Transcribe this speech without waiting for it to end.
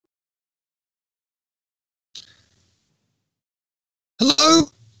Hello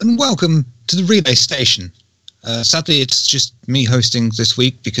and welcome to the Relay Station. Sadly, it's just me hosting this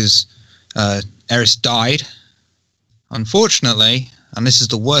week because Erris died. Unfortunately, and this is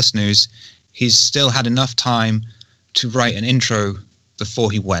the worst news, he's still had enough time to write an intro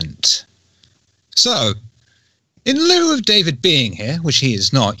before he went. So, in lieu of David being here, which he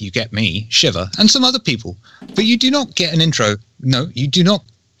is not, you get me, Shiver, and some other people, but you do not get an intro. No, you do not.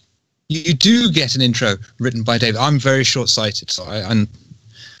 You do get an intro written by David. I'm very short-sighted, so I'm...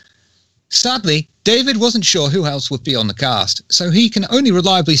 Sadly, David wasn't sure who else would be on the cast, so he can only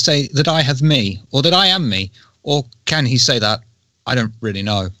reliably say that I have me, or that I am me, or can he say that? I don't really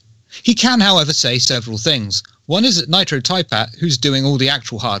know. He can, however, say several things. One is that Nitro Typat, who's doing all the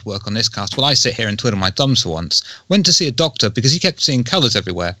actual hard work on this cast while I sit here and twiddle my thumbs for once, went to see a doctor because he kept seeing colours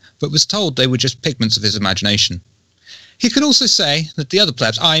everywhere, but was told they were just pigments of his imagination. He can also say that the other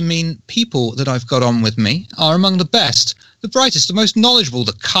plebs, I mean people that I've got on with me, are among the best, the brightest, the most knowledgeable,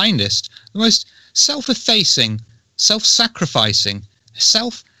 the kindest, the most self-effacing, self-sacrificing,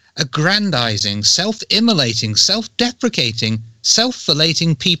 self-aggrandizing, self-immolating, self-deprecating,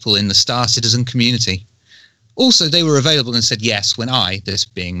 self-filleting people in the Star Citizen community. Also, they were available and said yes when I, this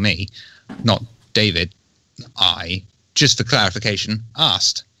being me, not David, I, just for clarification,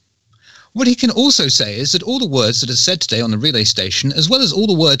 asked. What he can also say is that all the words that are said today on the relay station, as well as all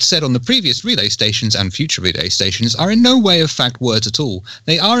the words said on the previous relay stations and future relay stations, are in no way of fact words at all.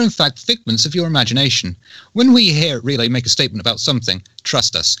 They are in fact figments of your imagination. When we here at Relay make a statement about something,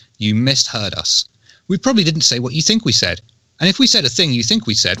 trust us, you misheard us. We probably didn't say what you think we said. And if we said a thing you think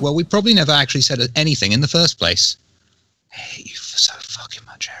we said, well, we probably never actually said anything in the first place. I hate you so fucking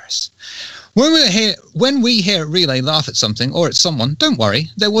much, Erris. When we here at Relay laugh at something or at someone, don't worry,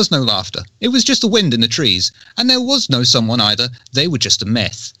 there was no laughter. It was just the wind in the trees. And there was no someone either. They were just a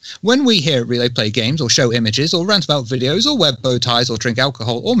myth. When we here at Relay play games or show images or rant about videos or wear bow ties or drink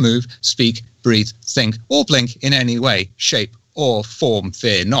alcohol or move, speak, breathe, think or blink in any way, shape or form,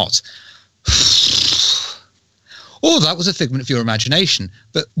 fear not. All of that was a figment of your imagination.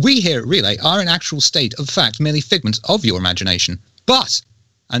 But we here at Relay are in actual state of fact merely figments of your imagination. But...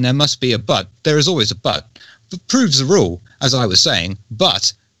 and there must be a but. There is always a but. But proves the rule, as I was saying.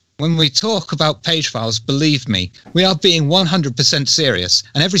 But when we talk about page files, believe me, we are being 100% serious.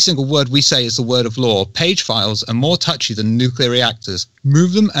 And every single word we say is the word of law. Page files are more touchy than nuclear reactors.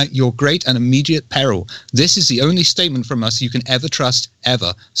 Move them at your great and immediate peril. This is the only statement from us you can ever trust,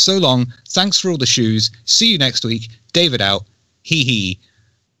 ever. So long. Thanks for all the shoes. See you next week. David out. Hee hee.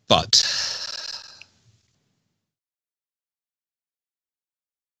 But...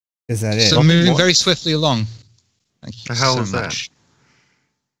 is that it? So moving very swiftly along. Thank you the hell so was much.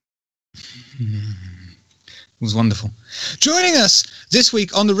 It was wonderful. Joining us this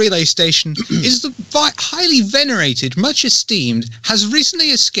week on the relay station is the highly venerated, much esteemed, has recently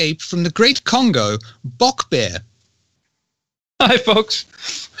escaped from the Great Congo, Bockbiertje. Hi, folks.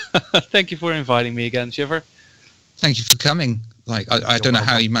 Thank you for inviting me again, Shiver. Thank you for coming. Like I don't know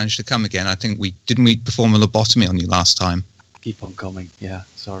how you managed to come again. I think we perform a lobotomy on you last time. Keep on coming. Yeah,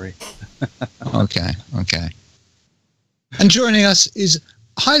 sorry. Okay. And joining us is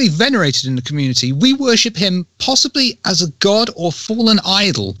highly venerated in the community. We worship him possibly as a god or fallen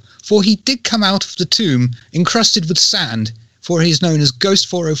idol, for he did come out of the tomb encrusted with sand, for he is known as Ghost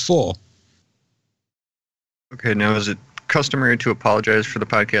 404. Okay, now is it customary to apologize for the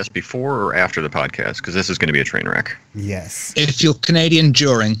podcast before or after the podcast? Because this is going to be a train wreck. Yes. If you're Canadian,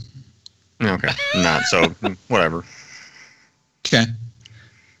 during. Okay, not so, whatever. Okay.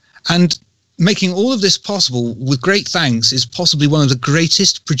 And making all of this possible with great thanks is possibly one of the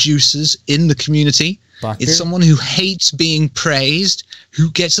greatest producers in the community. It's someone who hates being praised, who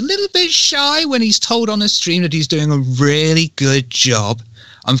gets a little bit shy when he's told on a stream that he's doing a really good job.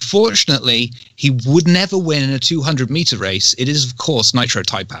 Unfortunately, he would never win in a 200-meter race. It is, of course, Nitro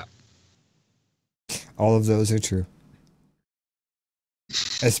Typat. All of those are true.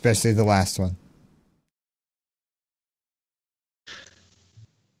 Especially the last one.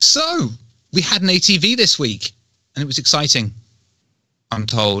 So, we had an ATV this week, and it was exciting, I'm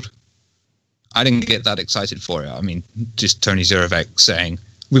told. I didn't get that excited for it. I mean, just Tony Zerovec saying,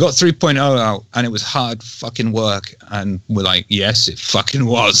 we got 3.0 out, and it was hard fucking work. And we're like, yes, it fucking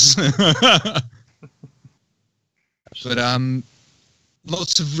was. But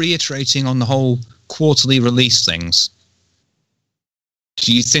lots of reiterating on the whole quarterly release things.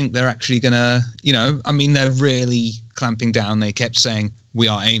 Do you think they're actually going to, I mean, they're really clamping down. They kept saying, we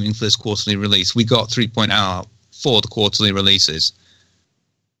are aiming for this quarterly release. We got 3.0 out for the quarterly releases.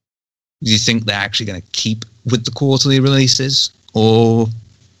 Do you think they're actually going to keep with the quarterly releases? Or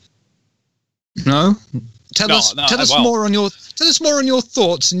no? Tell us more on your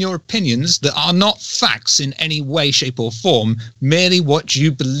thoughts and your opinions that are not facts in any way, shape, or form. Merely what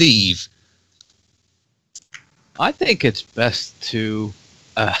you believe. I think it's best to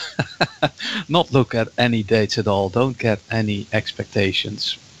not look at any dates at all. Don't get any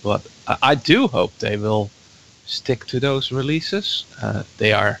expectations. But I do hope they will stick to those releases.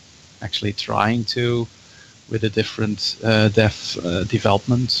 They are actually trying to, with a different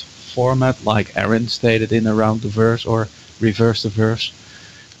development format, like Aaron stated, in around the verse or reverse the verse.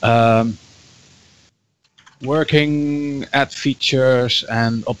 Working at features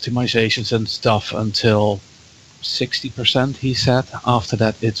and optimizations and stuff until 60%, he said. After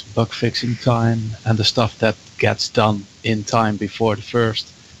that, it's bug fixing time and the stuff that gets done in time before the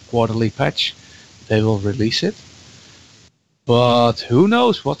first quarterly patch, they will release it. But who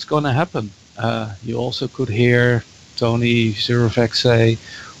knows what's going to happen? You also could hear Tony Zurovec say,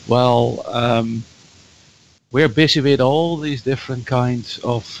 well, we're busy with all these different kinds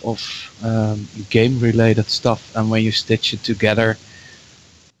of game-related stuff, and when you stitch it together,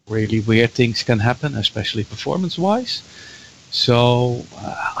 really weird things can happen, especially performance-wise. So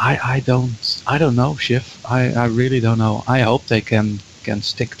I don't know, Shiv. I really don't know. I hope they can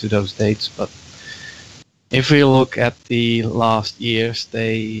stick to those dates, but if we look at the last years,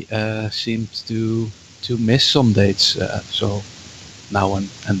 they seem to miss some dates. So now and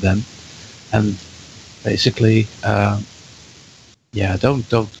then, and basically,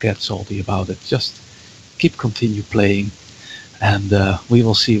 don't get salty about it. Just continue playing, and we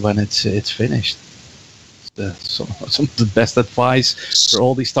will see when it's finished. Some of the best advice for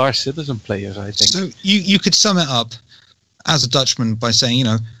all the Star Citizen players, I think. So you could sum it up as a Dutchman by saying,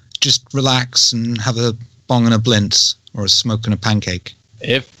 just relax and have a bong and a blintz, or a smoke and a pancake.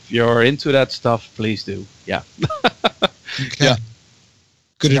 If you're into that stuff, please do. Yeah. Okay. Yeah.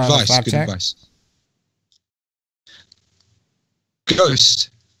 Good advice. Ghost,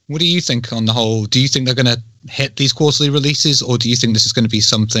 what do you think on the whole? Do you think they're going to hit these quarterly releases, or do you think this is going to be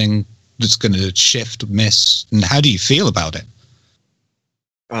something that's going to shift, miss? And how do you feel about it?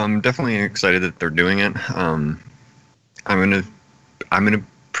 I'm definitely excited that they're doing it. I'm gonna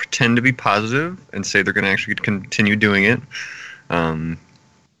pretend to be positive and say they're going to actually continue doing it.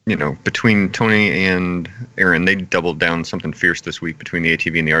 Between Tony and Aaron, they doubled down something fierce this week between the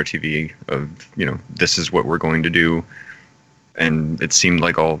ATV and the RTV of, this is what we're going to do. And it seemed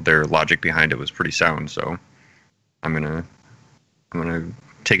like all their logic behind it was pretty sound. So I'm going to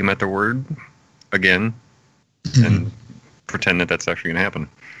take them at their word again and pretend that that's actually going to happen.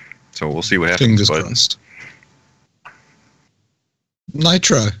 So we'll see what happens. Fingers crossed.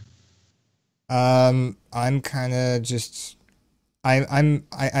 Nitro. I'm kind of just...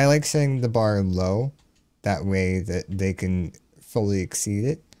 I like setting the bar low, that way that they can fully exceed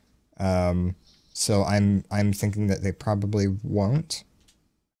it. So I'm thinking that they probably won't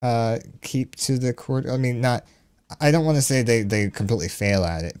keep to the quarter. I mean, I don't want to say they completely fail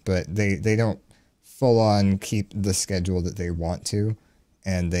at it, but they don't full on keep the schedule that they want to,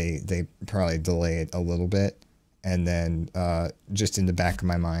 and they probably delay it a little bit. And then just in the back of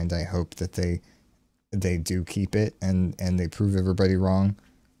my mind, I hope that they do keep it and they prove everybody wrong.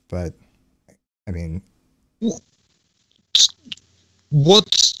 But I mean,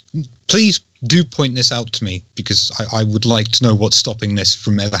 please do point this out to me, because I would like to know what's stopping this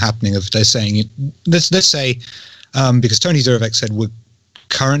from ever happening. If they're saying it, let's say, because Tony Zurovec said we're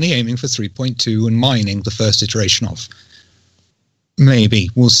currently aiming for 3.2 and mining the first iteration of. Maybe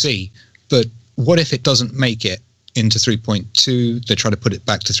we'll see, but what if it doesn't make it into 3.2? They try to put it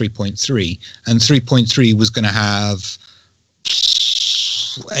back to 3.3, and 3.3 was going to have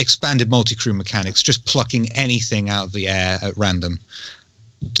expanded multi-crew mechanics, just plucking anything out of the air at random.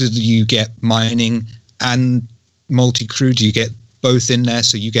 Do you get mining and multi-crew? Do you get both in there,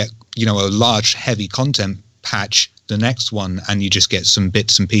 so you get a large heavy content patch the next one, and you just get some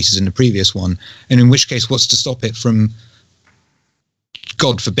bits and pieces in the previous one? And in which case, what's to stop it from,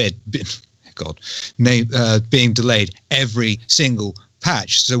 God forbid, being delayed every single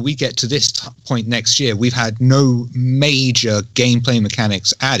patch? So we get to this point next year, we've had no major gameplay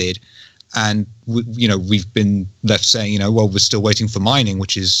mechanics added, and we've been left saying, well, we're still waiting for mining,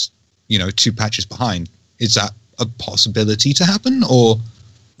 which is 2 patches behind. Is that a possibility to happen, or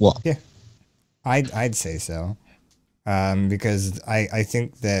what? Yeah, I'd say so, because I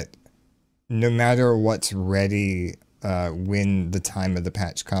think that no matter what's ready when the time of the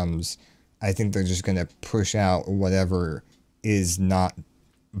patch comes, I think they're just going to push out whatever is not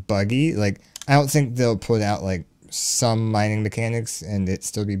buggy. Like, I don't think they'll put out like some mining mechanics and it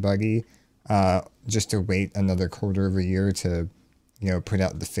still be buggy, just to wait another quarter of a year to, put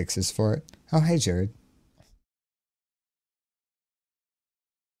out the fixes for it. Oh, hey, Jared.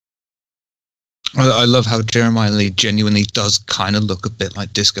 I love how Jeremiah Lee genuinely does kind of look a bit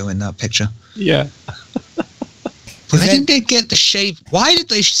like Disco in that picture. Yeah. Why didn't they get the shave? Why did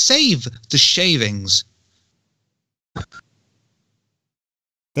they save the shavings?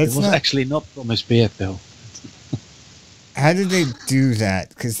 It was actually not from his beard, though. How did they do that?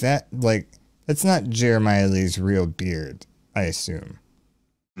 Because that's not Jeremiah Lee's real beard, I assume.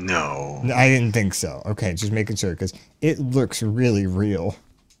 No. I didn't think so. Okay, just making sure, because it looks really real.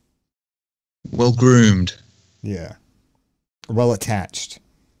 Well groomed. Yeah. Well attached.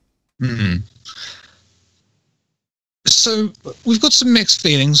 So we've got some mixed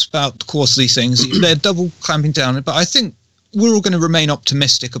feelings about the quarterly things. They're double clamping down, but I think we're all going to remain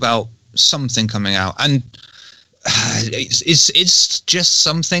optimistic about something coming out. And it's just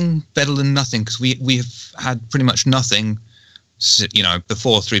something better than nothing, because we've had pretty much nothing,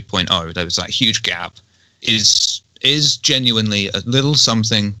 before 3.0. There was that huge gap. Is genuinely a little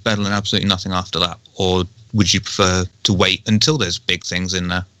something better than absolutely nothing after that? Or would you prefer to wait until there's big things in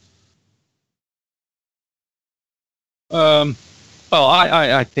there? Well,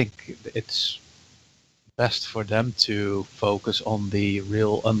 I think it's best for them to focus on the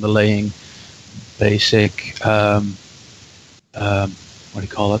real underlying basic, what do you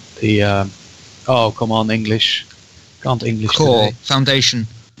call it? The, come on, English. Can't English core, today. foundation.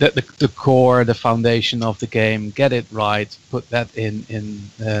 The core, the foundation of the game, get it right, put that in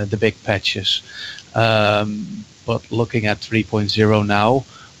the big patches. But looking at 3.0 now,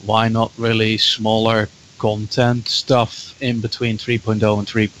 why not really smaller content stuff in between 3.0 and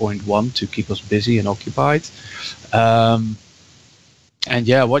 3.1 to keep us busy and occupied? And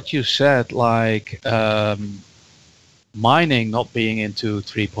yeah, what you said, like mining not being into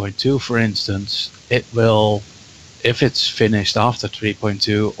 3.2, for instance, it will, if it's finished after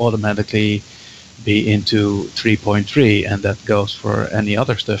 3.2, automatically be into 3.3, and that goes for any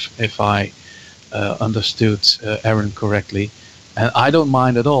other stuff, if I understood Aaron correctly. And I don't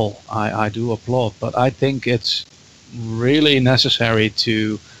mind at all. I do applaud, but I think it's really necessary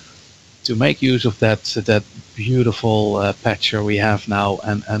to make use of that beautiful patcher we have now,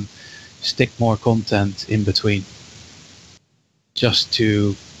 and stick more content in between, just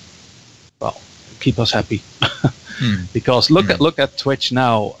to, well, keep us happy. Because look at Twitch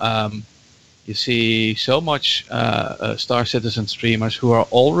now. You see so much Star Citizen streamers who are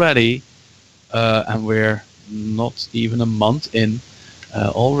already, and we're not even a month in,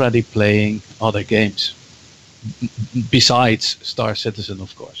 already playing other games besides Star Citizen,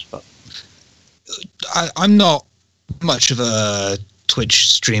 of course. But I'm not much of a Twitch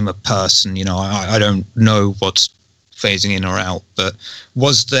streamer person. I don't know what's phasing in or out. But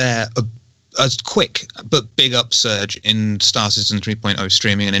was there a quick but big upsurge in Star Citizen 3.0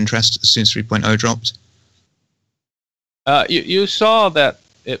 streaming and interest as soon as 3.0 dropped? You saw that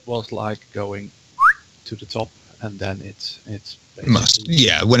it was like going to the top, and then it's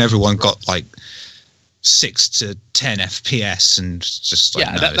when everyone got like 6 to 10 FPS and just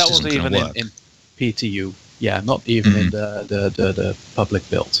like, that wasn't even in PTU. Yeah, not even in the public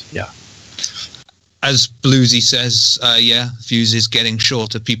build. Yeah. As Bluesy says, Fuse is getting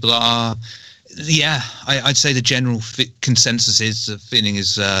shorter. People are, I'd say the general consensus is, the feeling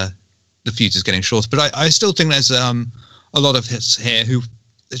is the Fuse is getting shorter. But I still think there's a lot of us here who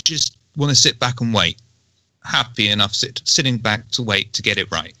just want to sit back and wait. Happy enough sitting back to wait to get it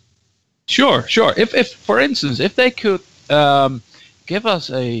right. Sure. If for instance, if they could give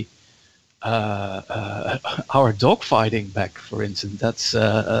us our dogfighting back, for instance, that's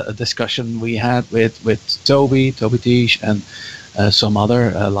a discussion we had with Toby Tish, and some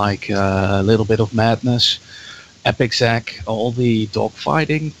other like a little bit of madness, Epic Zack, all the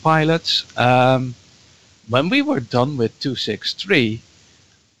dogfighting pilots. When we were done with 263,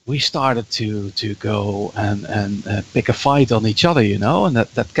 we started to go and pick a fight on each other, and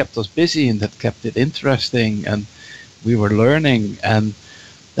that kept us busy, and that kept it interesting, and we were learning, and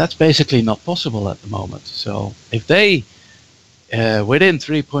that's basically not possible at the moment. So if they within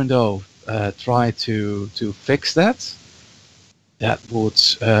 3.0 try to fix that would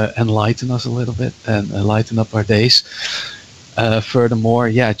enlighten us a little bit and lighten up our days.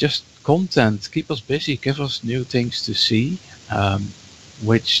 Furthermore, just content, keep us busy, give us new things to see,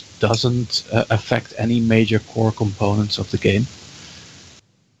 which doesn't affect any major core components of the game.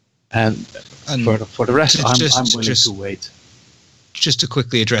 And for the rest, I'm willing to wait. Just to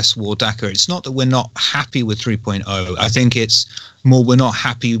quickly address Wardaka, it's not that we're not happy with 3.0. I think it's more we're not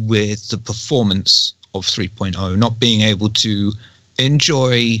happy with the performance of 3.0, not being able to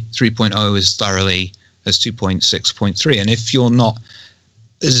enjoy 3.0 as thoroughly as 2.6.3. And if you're not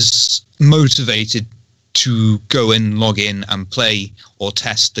as motivated to go in, log in, and play or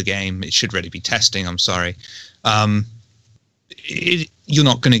test the game. It should really be testing. I'm sorry. You're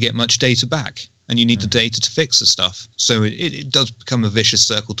not going to get much data back, and you need the data to fix the stuff. So it does become a vicious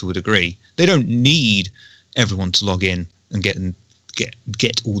circle to a degree. They don't need everyone to log in and get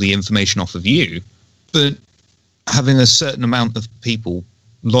all the information off of you, but having a certain amount of people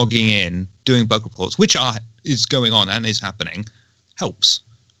logging in, doing bug reports, which is going on and is happening, helps.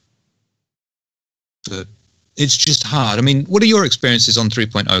 But it's just hard. I mean, what are your experiences on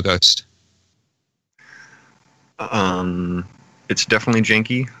 3.0 Ghost? It's definitely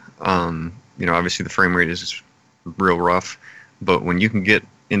janky. Obviously the frame rate is real rough, but when you can get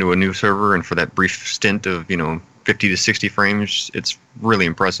into a new server and for that brief stint of 50 to 60 frames, it's really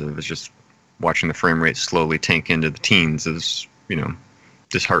impressive. It's just watching the frame rate slowly tank into the teens is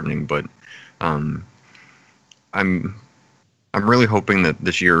disheartening. But I'm really hoping that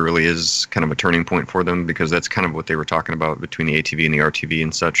this year really is kind of a turning point for them, because that's kind of what they were talking about between the ATV and the RTV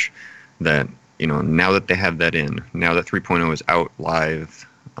and such, that now that they have that in, now that 3.0 is out live,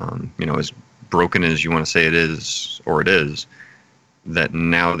 as broken as you want to say it is, or it is, that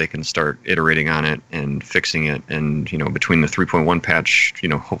now they can start iterating on it and fixing it, and between the 3.1 patch,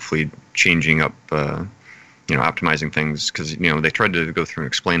 hopefully changing up, optimizing things, because they tried to go through and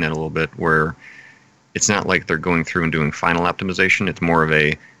explain that a little bit, where it's not like they're going through and doing final optimization. It's more of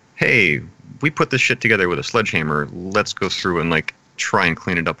a, hey, we put this shit together with a sledgehammer, let's go through and try and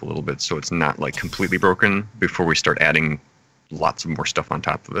clean it up a little bit so it's not completely broken before we start adding lots of more stuff on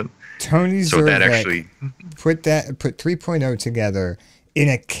top of it. Tony so that actually put 3.0 together in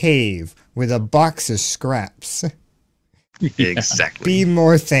a cave with a box of scraps. Exactly. Be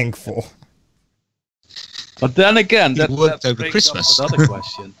more thankful. But then again, that worked over brings Christmas. up another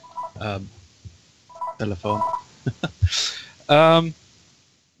question. Telephone.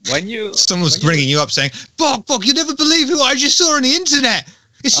 Someone's ringing you up saying, Bok, you never believe who I just saw on the internet.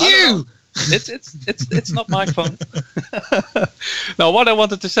 It's you. It's not my phone. No, what I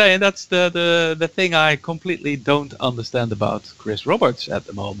wanted to say, and that's the thing I completely don't understand about Chris Roberts at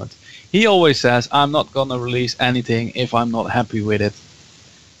the moment. He always says, I'm not gonna release anything if I'm not happy with it.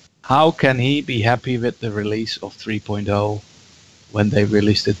 How can he be happy with the release of 3.0 when they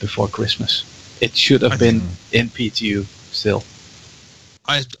released it before Christmas? It should have been in PTU still.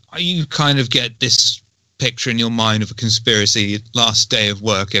 You kind of get this picture in your mind of a conspiracy. Last day of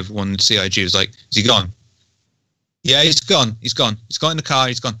work, everyone at CIG was like, is he gone? Yeah, he's gone. He's got in the car,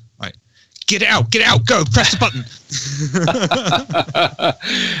 he's gone. Right. Get out, go, press the button.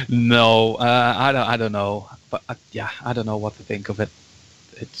 No, I don't know. But I don't know what to think of it.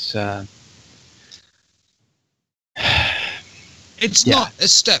 It's not a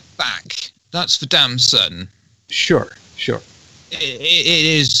step back. That's for damn certain. Sure. It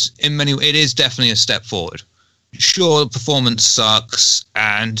is it is definitely a step forward. Sure, the performance sucks,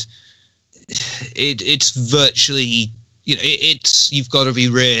 and it's virtually you've got to be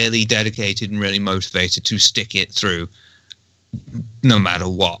really dedicated and really motivated to stick it through, no matter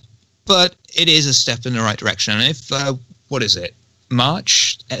what. But it is a step in the right direction. And if what is it,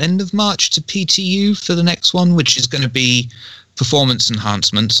 end of March to PTU for the next one, which is going to be performance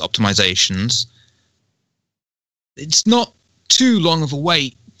enhancements, optimizations. It's not too long of a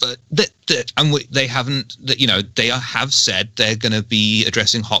wait, but they haven't. They have said they're going to be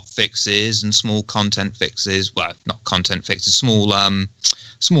addressing hot fixes and small content fixes. Well, not content fixes, small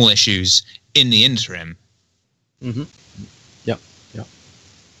issues in the interim. Mm-hmm. Yep.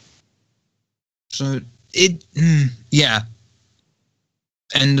 So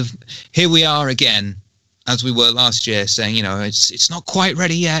and here we are again, as we were last year, saying it's not quite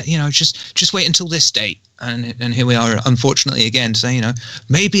ready yet. Just wait until this date. And here we are, unfortunately, again, saying,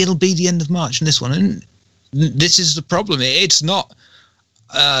 maybe it'll be the end of March in this one. And this is the problem. It's not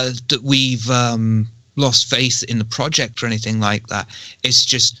that we've lost faith in the project or anything like that. It's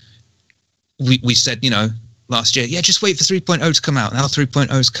just we said, last year, just wait for 3.0 to come out. Now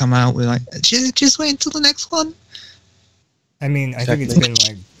 3.0's come out. We're like, just wait until the next one. I mean, I think it's been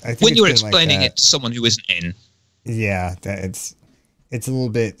like... when you're explaining it to someone who isn't in. Yeah, it's a little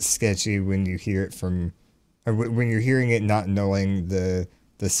bit sketchy when you hear it from... Or when you're hearing it not knowing the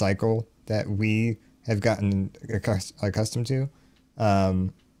cycle that we have gotten accustomed to.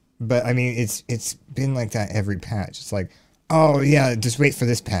 But I mean, it's been like that every patch. It's like, oh yeah, just wait for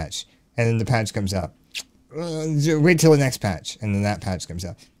this patch, and then the patch comes out. Wait till the next patch, and then that patch comes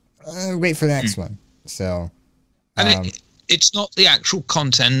out. Wait for the next one. So, and it's not the actual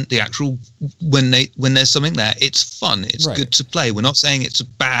content. The actual when there's something there, it's fun. It's good to play. We're not saying it's a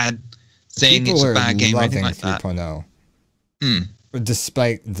bad thing. People it's a bad game or anything like 3.0. that.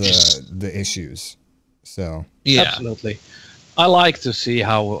 Despite the issues. So Yeah. Absolutely. I like to see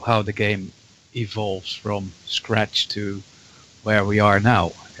how the game evolves from scratch to where we are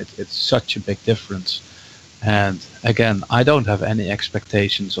now. It's such a big difference. And again, I don't have any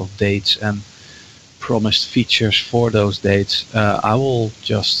expectations of dates and promised features for those dates. I will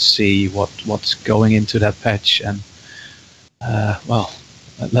just see what's going into that patch, and well,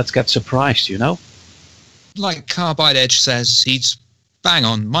 let's get surprised, you know? Like Carbide Edge says, he's bang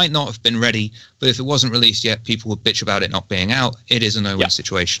on. Might not have been ready, but if it wasn't released yet, people would bitch about it not being out. It is a no-win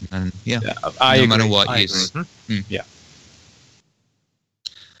situation, and no matter what, Yeah.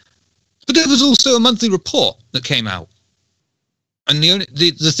 But there was also a monthly report that came out, and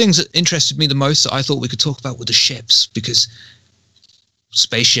the things that interested me the most that I thought we could talk about were the ships, because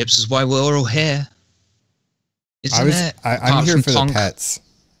spaceships is why we're all here. Isn't it? I'm here for the pets.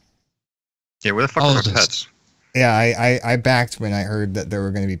 Yeah, where the fuck are the pets? Yeah, I backed when I heard that there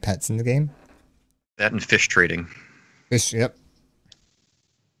were going to be pets in the game. That and fish trading. Fish, yep.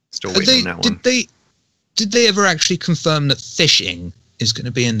 Still waiting on that one. Did they ever actually confirm that fishing is going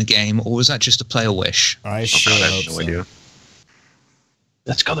to be in the game, or was that just a player wish? I sure hope no so. idea.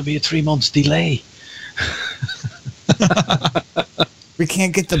 That's going to be a 3 months delay. We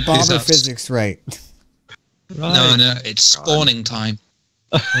can't get the bobber physics right. No, it's spawning time.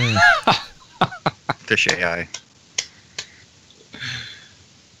 Fish AI.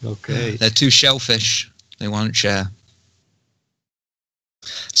 Okay. They're too shellfish. They won't share.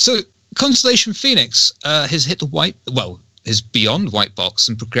 So, Constellation Phoenix has hit is beyond white box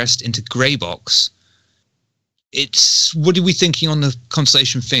and progressed into grey box. What are we thinking on the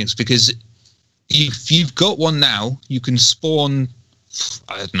Constellation Phoenix? Because if you've got one now, you can spawn,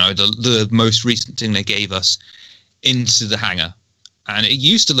 I don't know, the most recent thing they gave us into the hangar. And it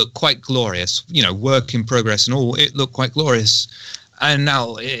used to look quite glorious, work in progress and all. It looked quite glorious. And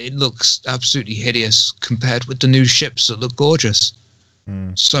now it looks absolutely hideous compared with the new ships that look gorgeous.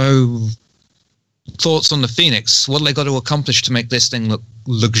 So, thoughts on the Phoenix? What have they got to accomplish to make this thing look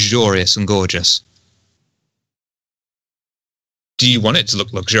luxurious and gorgeous? Do you want it to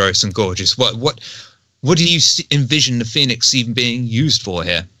look luxurious and gorgeous? What do you envision the Phoenix even being used for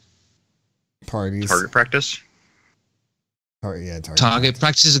here? Parties. Target practice? Target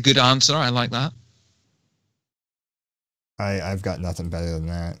practice is a good answer. I like that. I've got nothing better than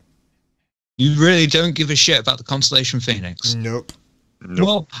that. You really don't give a shit about the Constellation Phoenix? Nope.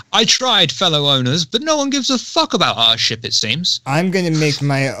 Well, I tried, fellow owners, but no one gives a fuck about our ship, it seems. I'm going to make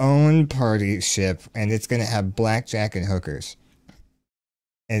my own party ship, and it's going to have blackjack and hookers.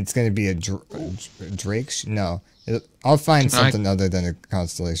 And it's going to be a Drake? No. I'll find something other than a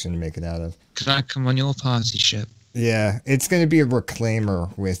Constellation to make it out of. Can I come on your party ship? Yeah, it's going to be a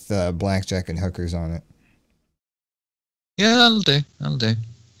Reclaimer with blackjack and hookers on it. Yeah, that'll do.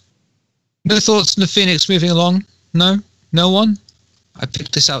 No thoughts on the Phoenix moving along? No? No one? I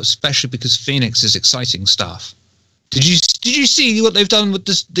picked this out especially because Phoenix is exciting stuff. Did you see what they've done with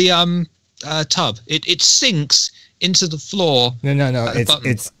the tub? It sinks into the floor. No.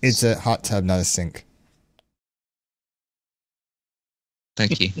 It's a hot tub, not a sink.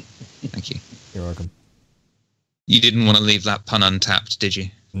 Thank you. Thank you. You're welcome. You didn't want to leave that pun untapped, did you?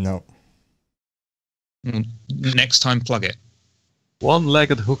 No. Next time, plug it.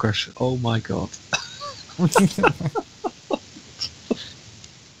 One-legged hookers. Oh my god.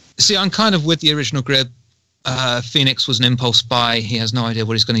 See, I'm kind of with the original grid. Phoenix was an impulse buy. He has no idea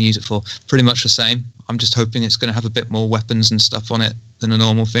what he's going to use it for. Pretty much the same. I'm just hoping it's going to have a bit more weapons and stuff on it than a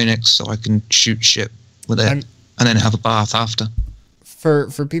normal Phoenix, so I can shoot shit with it and then have a bath after.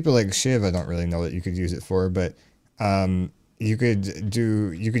 For people like Shiv, I don't really know what you could use it for, but you could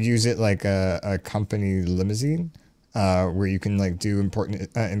use it like a company limousine, where you can like do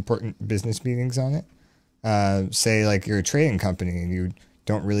important business meetings on it. Say like you're a trading company and you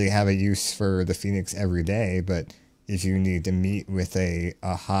don't really have a use for the Phoenix every day, but if you need to meet with a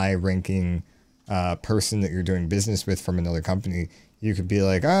high-ranking person that you're doing business with from another company, you could be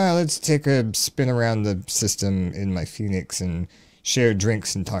like, let's take a spin around the system in my Phoenix and share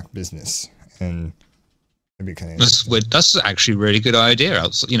drinks and talk business. And it'd be kind of that's actually a really good idea.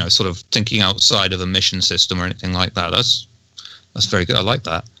 Sort of thinking outside of a mission system or anything like that. That's very good. I like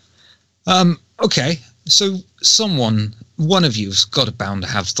that. Okay, so one of you's got to bound to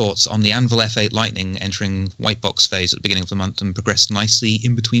have thoughts on the Anvil F8 Lightning entering white box phase at the beginning of the month and progress nicely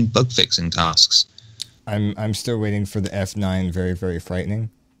in between bug fixing tasks. I'm still waiting for the F9. Very, very frightening.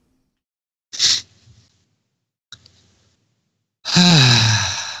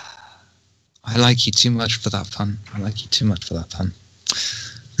 I like you too much for that pun.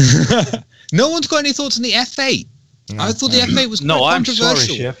 No one's got any thoughts on the F8. No, I thought the F8 was quite controversial.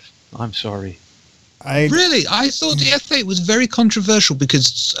 Sorry, Chef. I'm sorry. Really? I thought the F8 was very controversial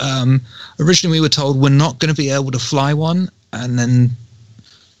because originally we were told we're not going to be able to fly one, and then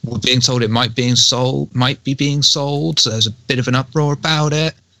we're being told it might be being sold, so there's a bit of an uproar about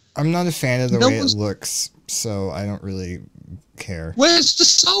it. I'm not a fan of the way it looks, so I don't really care. Where's the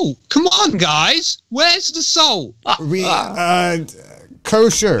salt? Come on, guys! Where's the salt?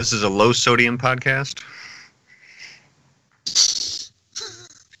 Kosher. This is a low sodium podcast.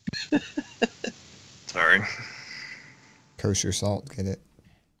 Sorry. Kosher salt, get it?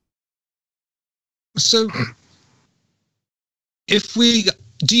 So,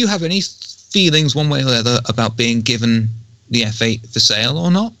 do you have any feelings one way or the other about being given the F8 for sale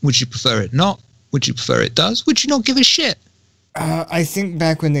or not? Would you prefer it not? Would you prefer it does? Would you not give a shit? I think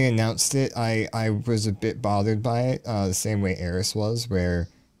back when they announced it, I was a bit bothered by it, the same way Erris was, where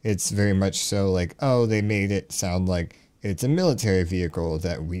it's very much so like, oh, they made it sound like it's a military vehicle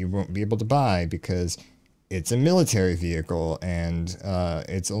that we won't be able to buy because it's a military vehicle and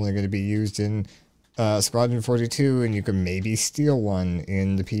it's only going to be used in Squadron 42 and you can maybe steal one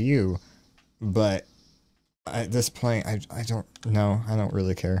in the PU. But at this point, I don't know. I don't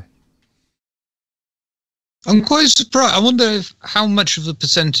really care. I'm quite surprised. I wonder how much of the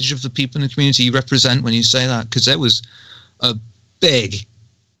percentage of the people in the community you represent when you say that, because there was a big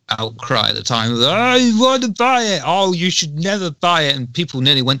outcry at the time. I want to buy it. Oh, you should never buy it. And people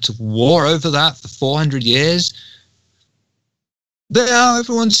nearly went to war over that for 400 years. But now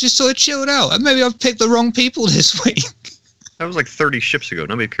everyone's just sort of chilled out. And maybe I've picked the wrong people this week. That was like 30 ships ago.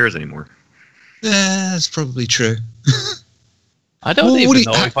 Nobody cares anymore. Yeah, that's probably true. I don't even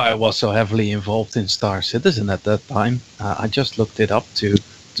know if I was so heavily involved in Star Citizen at that time. I just looked it up to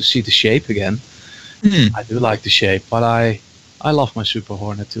see the shape again. I do like the shape, but I love my Super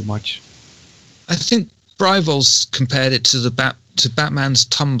Hornet too much. I think Brivol's compared it to Batman's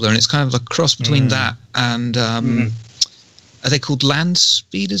Tumbler, and it's kind of a cross between that and are they called land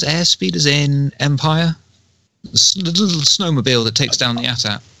speeders, air speeders in Empire? The little snowmobile that takes down the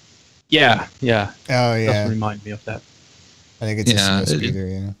AT-AT. Yeah. Oh yeah. It does remind me of that. I think it's a snow speeder,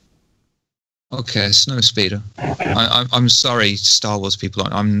 yeah. Okay, snow speeder. I'm sorry, Star Wars people.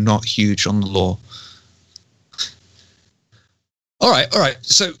 I'm not huge on the lore. All right.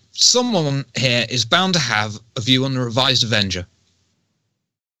 So someone here is bound to have a view on the revised Avenger.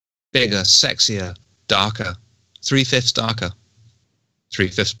 Bigger, sexier, darker. 3/5 darker.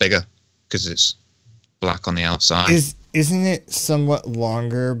 3/5 bigger because it's black on the outside. Isn't it somewhat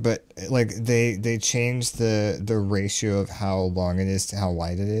longer, but like they changed the ratio of how long it is to how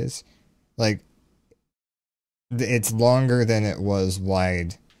wide it is? Like it's longer than it was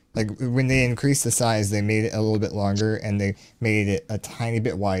wide. Like when they increased the size, they made it a little bit longer and they made it a tiny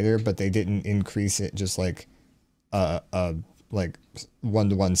bit wider, but they didn't increase it just like like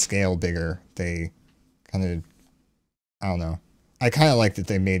 1-to-1 scale bigger. They kind of, I don't know. I kind of like that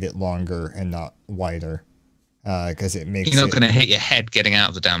they made it longer and not wider. Because it makes you're not going to hit your head getting out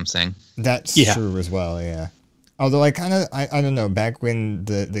of the damn thing. That's true as well, yeah. Although I don't know, back when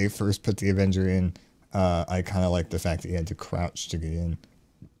they first put the Avenger in, I kind of liked the fact that you had to crouch to get in.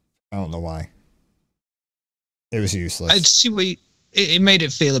 I don't know why. It was useless. I see it made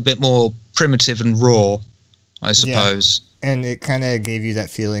it feel a bit more primitive and raw, I suppose. Yeah. And it kind of gave you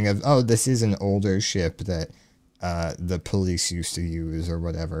that feeling of, oh, this is an older ship that the police used to use or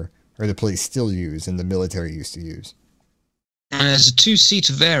whatever. Or the police still use and the military used to use. And there's a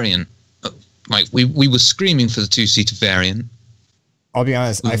 2-seater variant. Like we were screaming for the 2-seater variant. I'll be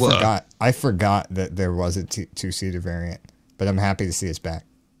honest, I forgot that there was a 2-seater variant, but I'm happy to see it's back.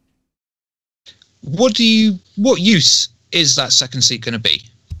 What use is that second seat going to be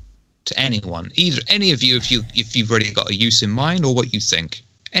to anyone? Either any of you, if you've already got a use in mind, or what you think.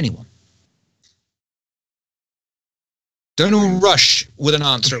 Anyone. Don't all rush with an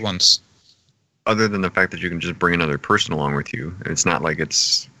answer at once. Other than the fact that you can just bring another person along with you, it's not like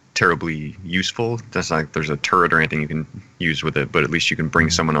it's terribly useful. That's not like there's a turret or anything you can use with it, but at least you can bring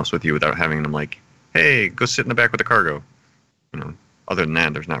someone else with you without having them like, hey, go sit in the back with the cargo. Other than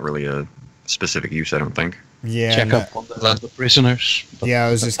that, there's not really a specific use, I don't think. Yeah. Check up on the prisoners. Yeah,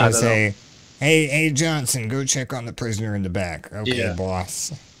 I was just going to say, hey, Johnson, go check on the prisoner in the back. Okay,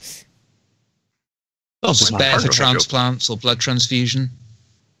 boss. Or spare for transplants or blood transfusion.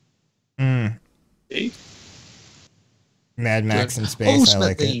 Mad Max in space, I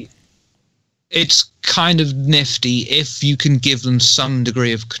like it. It's kind of nifty if you can give them some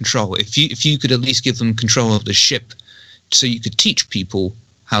degree of control. If you could at least give them control of the ship so you could teach people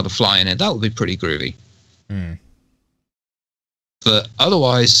how to fly in it, that would be pretty groovy. But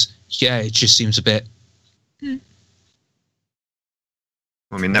otherwise, yeah, it just seems a bit...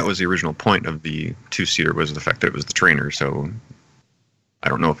 I mean, that was the original point of the two-seater, was the fact that it was the trainer. So I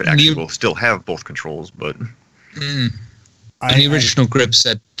don't know if it actually will still have both controls, but And the original grip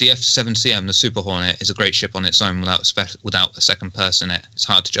said the F7CM, the Super Hornet, is a great ship on its own without a second person in it. It's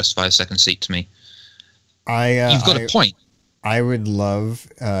hard to justify a second seat to me. You've got a point. I would love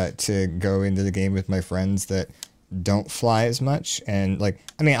to go into the game with my friends that don't fly as much. And, like,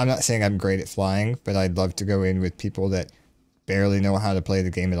 I mean, I'm not saying I'm great at flying, but I'd love to go in with people that barely know how to play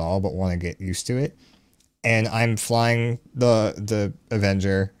the game at all but want to get used to it. And I'm flying the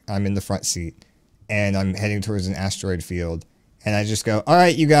Avenger. I'm in the front seat. And I'm heading towards an asteroid field. And I just go, all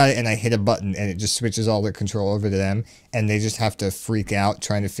right, you got it. And I hit a button, and it just switches all the control over to them. And they just have to freak out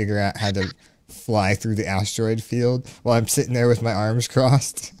trying to figure out how to fly through the asteroid field while I'm sitting there with my arms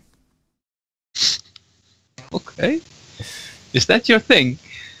crossed. Okay. Is that your thing?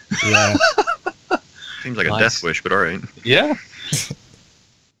 Yeah. Seems like a death wish, but all right. Yeah.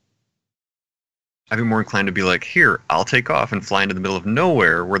 I'd be more inclined to be like, here, I'll take off and fly into the middle of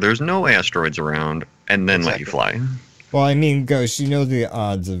nowhere where there's no asteroids around, and then let you fly. Well, I mean, Ghost, you know the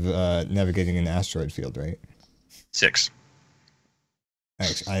odds of navigating an asteroid field, right? 6.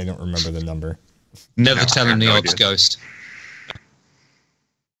 Actually, I don't remember the number. Never tell him the no odds, idea. Ghost.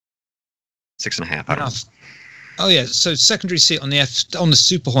 6.5. I don't know. Oh yeah, so secondary seat on the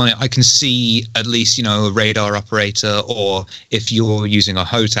Super Hornet, I can see at least, you know, a radar operator, or if you're using a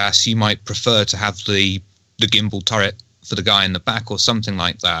HOTAS, you might prefer to have the gimbal turret for the guy in the back or something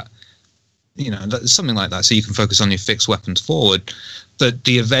like that. You know, something like that, so you can focus on your fixed weapons forward. But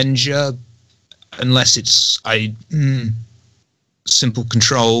the Avenger, unless it's simple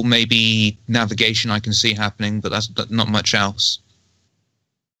control, maybe navigation I can see happening, but that's not much else.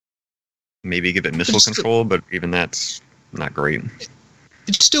 Maybe give it missile control, but even that's not great.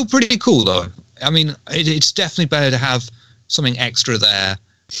 It's still pretty cool, though. I mean, it's definitely better to have something extra there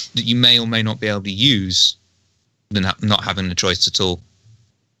that you may or may not be able to use than not having the choice at all.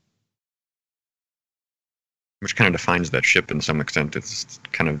 Which kind of defines that ship in some extent. It's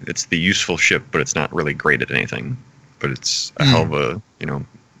the useful ship, but it's not really great at anything. But it's a hell of a, you know,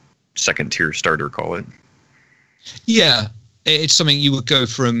 second tier starter, call it. Yeah, it's something you would go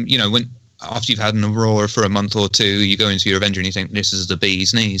from, you know, after you've had an Aurora for a month or two, you go into your Avenger and you think, this is the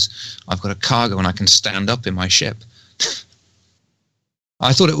bee's knees. I've got a cargo and I can stand up in my ship.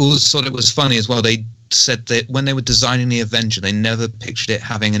 I thought it was funny as well. They said that when they were designing the Avenger, they never pictured it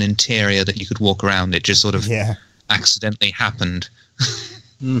having an interior that you could walk around. It just sort of accidentally happened.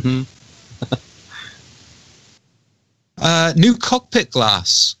 Mm-hmm. New cockpit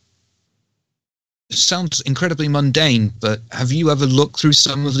glass. Sounds incredibly mundane, but have you ever looked through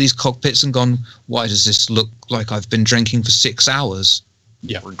some of these cockpits and gone, why does this look like I've been drinking for 6 hours?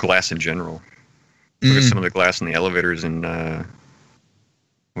 Yeah. Or glass in general. Look at some of the glass in the elevators in,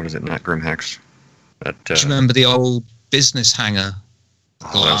 what is it, not Grimhex. Do you remember the old business hangar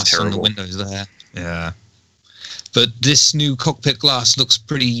glass on the terrible. windows there? Yeah. But this new cockpit glass looks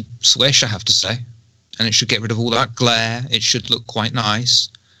pretty swish, I have to say. And it should get rid of all that glare. It should look quite nice.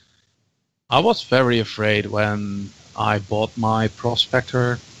 I was very afraid when I bought my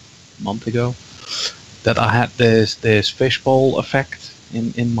Prospector a month ago that I had this fishbowl effect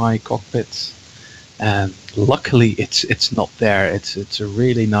in my cockpit, and luckily it's not there. It's a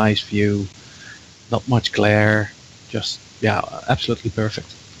really nice view, not much glare, just absolutely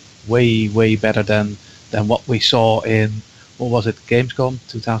perfect. Way better than what we saw in, what was it, Gamescom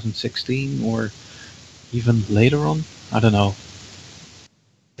 2016 or even later on? I don't know.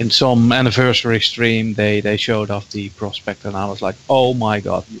 In some anniversary stream, they showed off the Prospector, and I was like, "Oh my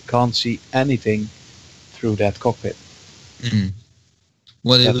god, you can't see anything through that cockpit." Mm.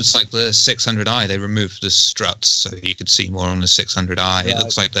 Well, it looks like the 600i. They removed the struts so you could see more on the 600i. Right. It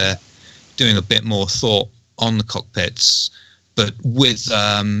looks like they're doing a bit more thought on the cockpits, but with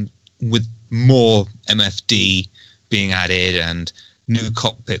more MFD being added and new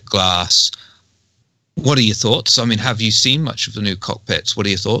cockpit glass. What are your thoughts? I mean, have you seen much of the new cockpits? What are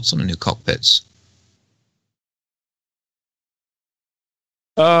your thoughts on the new cockpits?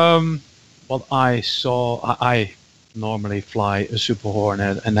 What I saw, I normally fly a Super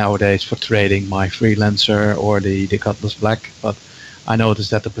Hornet, and nowadays for trading my Freelancer or the Cutlass Black, but I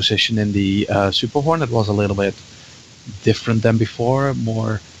noticed that the position in the Super Hornet was a little bit different than before,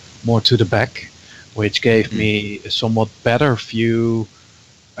 more to the back, which gave me a somewhat better view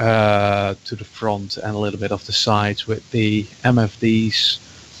to the front and a little bit of the sides, with the MFDs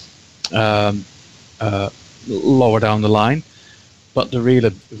lower down the line. But the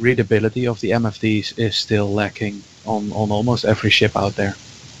readability of the MFDs is still lacking on almost every ship out there.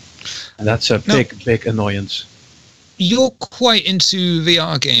 And that's a big annoyance. you're quite into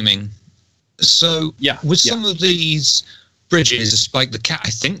VR gaming. So with some of these bridges, like the cat, I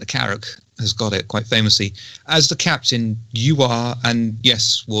think the Carrack has got it quite famously. As the captain, you are, and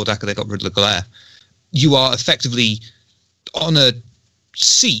yes, Wardacker, they got rid of the glare. You are effectively on a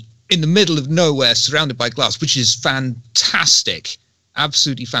seat in the middle of nowhere, surrounded by glass, which is fantastic,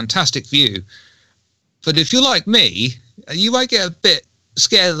 absolutely fantastic view. But if you're like me, you might get a bit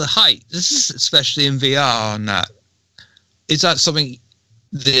scared of the height, especially in VR. And that is that something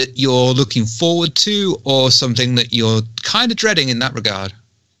that you're looking forward to, or something that you're kind of dreading in that regard?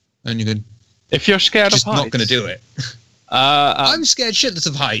 And you're going, if you're scared just of heights, not going to do it. I'm scared shitless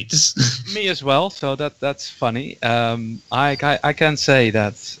of heights. Me as well, so that's funny. I can say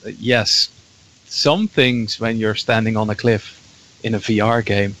that yes, some things when you're standing on a cliff in a VR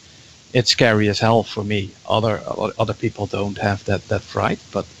game, it's scary as hell for me. Other people don't have that fright,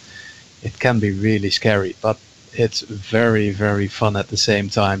 but it can be really scary. But it's very, very fun at the same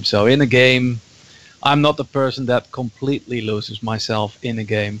time. So in a game, I'm not the person that completely loses myself in a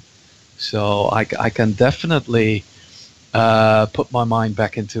game. So I can definitely put my mind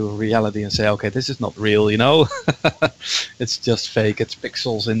back into reality and say, okay, this is not real, you know. It's just fake. It's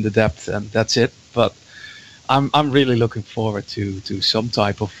pixels in the depth, and that's it. But I'm really looking forward to some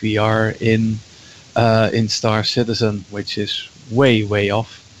type of VR in Star Citizen, which is way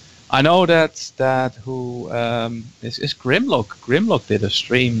off. I know that who is Grimlock. Grimlock did a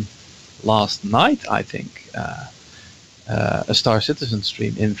stream last night, I think, a Star Citizen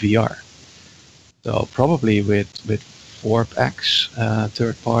stream in VR. So probably with ForpX,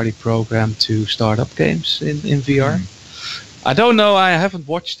 third-party program to start up games in VR. I don't know. I haven't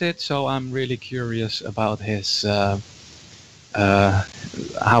watched it, so I'm really curious about his how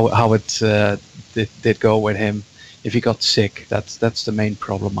it did go with him. If he got sick, that's the main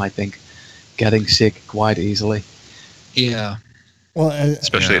problem, I think. Getting sick quite easily. Yeah. Well,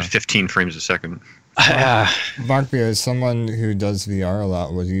 especially at 15 frames a second. Bockbiertje, as someone who does VR a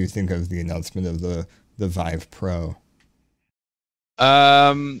lot, what do you think of the announcement of the Vive Pro?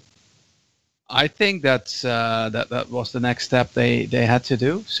 I think that was the next step they had to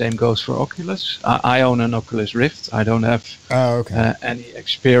do. Same goes for Oculus. I own an Oculus Rift. I don't have any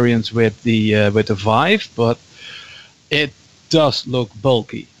experience with the Vive, but it does look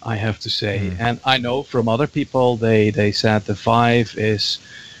bulky, I have to say. And I know from other people, they said the Vive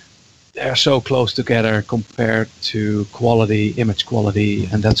they're so close together compared to quality, image quality,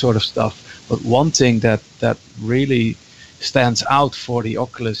 and that sort of stuff. But one thing that really stands out for the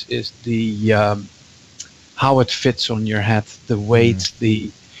Oculus is the how it fits on your head, the weight, the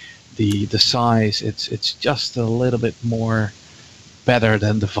size. It's just a little bit more better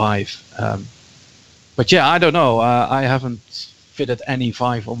than the Vive. But yeah, I don't know. I haven't fitted any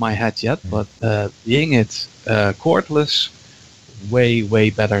Vive on my head yet, but being it cordless, way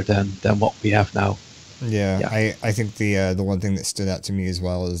better than what we have now. Yeah. I think the one thing that stood out to me as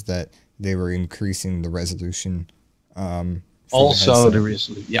well is that they were increasing the resolution. Also the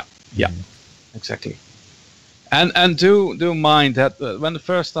resolution. Exactly. And do mind that when the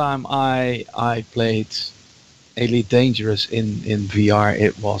first time I played Elite Dangerous in VR,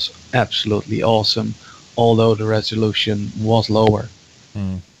 it was absolutely awesome, although the resolution was lower.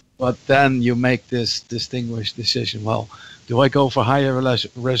 But then you make this distinguished decision, well, do I go for higher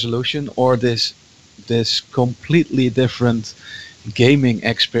resolution or this completely different gaming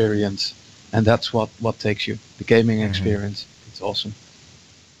experience? And that's what takes you, the gaming experience. It's awesome.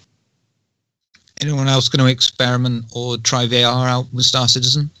 Anyone else going to experiment or try VR out with Star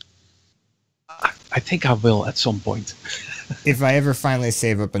Citizen? I think I will at some point. If I ever finally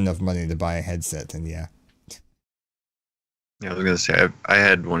save up enough money to buy a headset, then yeah. Yeah, I was going to say, I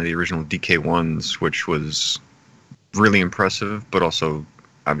had one of the original DK1s, which was really impressive, but also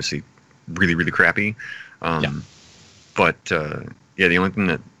obviously really crappy. But the only thing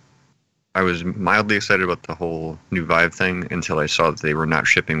that I was mildly excited about the whole new Vive thing until I saw that they were not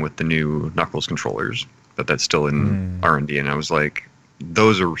shipping with the new Knuckles controllers, but that's still in R&D, and I was like,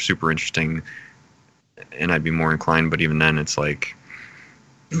 those are super interesting, and I'd be more inclined, but even then it's like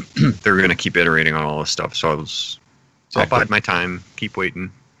they're going to keep iterating on all this stuff, so I'll bide my time, keep waiting.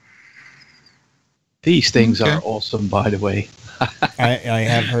 These things are awesome, by the way. I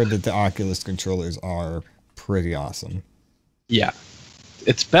have heard that the Oculus controllers are pretty awesome. Yeah.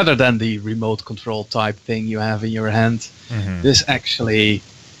 It's better than the remote control type thing you have in your hand. This actually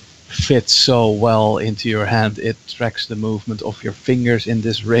fits so well into your hand. It tracks the movement of your fingers in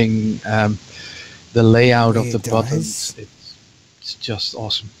this ring. The layout of the buttons. It's just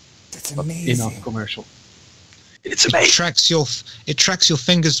awesome. That's amazing. Enough commercial. It's amazing. It tracks your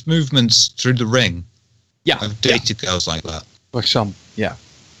fingers' movements through the ring. Yeah. I've dated girls like that. For some, yeah.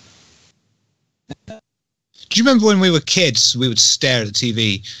 Do you remember when we were kids, we would stare at the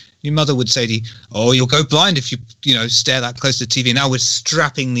TV? Your mother would say to you, "Oh, you'll go blind if you stare that close to the TV." Now we're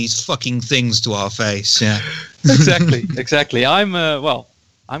strapping these fucking things to our face. Yeah. Exactly.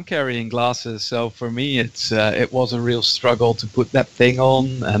 I'm carrying glasses, so for me it was a real struggle to put that thing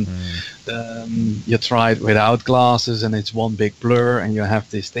on, and you try it without glasses, and it's one big blur, and you have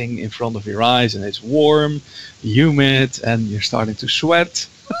this thing in front of your eyes, and it's warm, humid, and you're starting to sweat.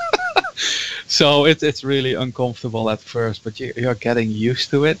 So it's really uncomfortable at first, but you're getting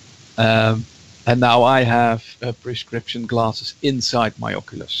used to it. And now I have prescription glasses inside my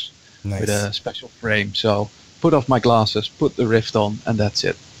Oculus with a special frame. So put off my glasses, put the Rift on, and that's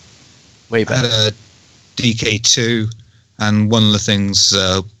it. Way better. I had a DK2, and one of the things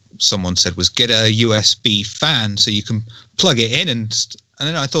someone said was get a USB fan so you can plug it in, and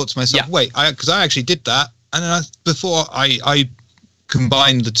then I thought to myself, wait, because I actually did that, and then before I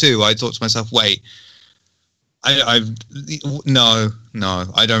combined the two, I thought to myself, wait, no,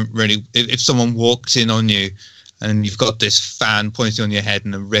 I don't really. If someone walked in on you and you've got this fan pointing on your head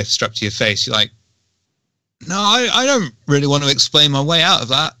and a Rift strapped to your face, you're like, no, I don't really want to explain my way out of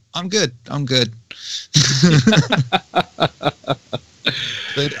that. I'm good.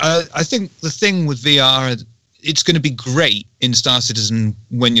 But I think the thing with VR, it's going to be great in Star Citizen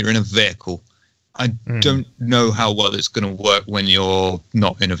when you're in a vehicle. I don't know how well it's going to work when you're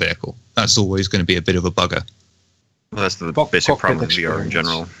not in a vehicle. That's always going to be a bit of a bugger. Well, that's the basic problem with VR in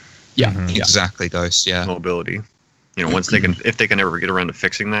general. Yeah, exactly, Ghost. Yeah, mobility. Once if they can ever get around to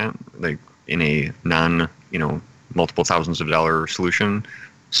fixing that, like in a multiple thousands of dollar solution,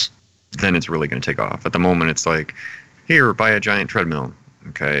 then it's really going to take off. At the moment, it's like, here, buy a giant treadmill.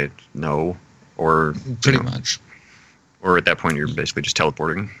 Okay, no, or pretty much. Or at that point, you're basically just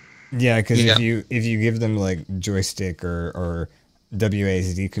teleporting. Yeah, because if you give them like joystick or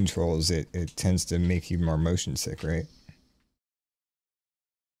WASD controls, it tends to make you more motion sick, right?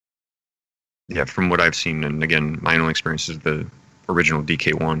 Yeah, from what I've seen, and again, my own experience is the original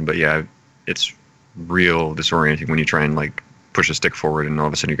DK1, but yeah, it's real disorienting when you try and like push a stick forward and all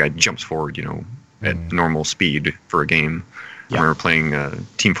of a sudden your guy jumps forward, at normal speed for a game. I remember playing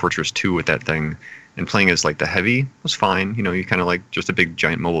Team Fortress 2 with that thing, and playing as like the heavy was fine. You kind of like just a big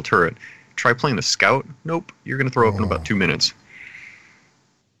giant mobile turret. Try playing the scout. Nope, you're going to throw up in about 2 minutes.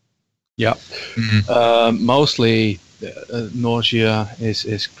 Yeah. Mostly nausea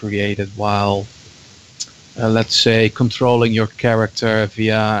is created while, let's say, controlling your character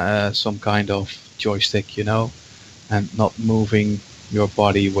via some kind of joystick, and not moving your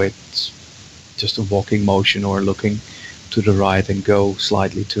body with just a walking motion or looking to the right and go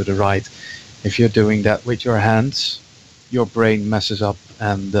slightly to the right. If you're doing that with your hands, your brain messes up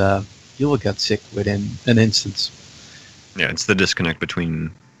and you will get sick within an instant. Yeah, it's the disconnect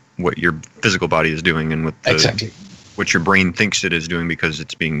between what your physical body is doing and what your brain thinks it is doing because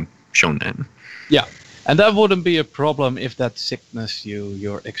it's being shown that. Yeah, and that wouldn't be a problem if that sickness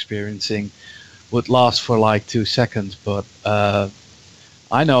you're experiencing would last for like 2 seconds, but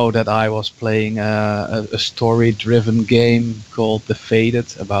I know that I was playing a story-driven game called The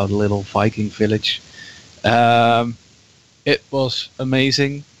Faded about a little Viking village. It was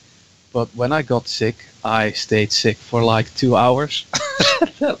amazing, but when I got sick, I stayed sick for like 2 hours.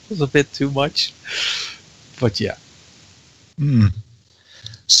 That was a bit too much, but yeah.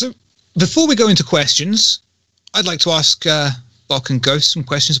 So before we go into questions, I'd like to ask Bock and Ghost some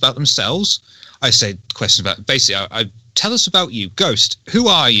questions about themselves. I say questions about, basically, I tell us about you. Ghost, who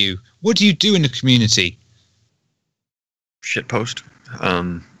are you? What do you do in the community? Shitpost.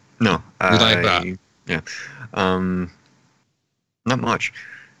 No. Like that? Yeah. Not much.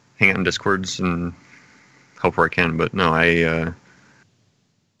 Hang out in Discords and help where I can, but no,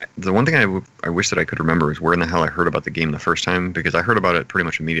 the one thing I wish that I could remember is where in the hell I heard about the game the first time, because I heard about it pretty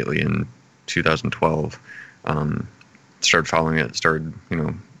much immediately in 2012. Started following it, started,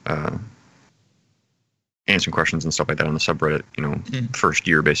 answering questions and stuff like that on the subreddit, first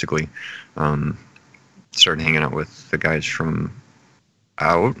year basically. Started hanging out with the guys from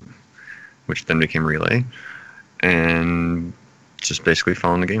Out, which then became Relay, and just basically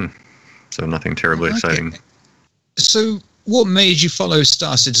following the game. So nothing terribly exciting. So what made you follow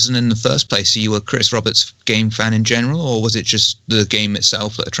Star Citizen in the first place? Are you a Chris Roberts game fan in general, or was it just the game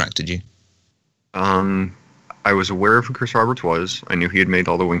itself that attracted you? I was aware of who Chris Roberts was. I knew he had made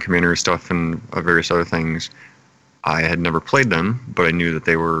all the Wing Commander stuff and various other things. I had never played them, but I knew that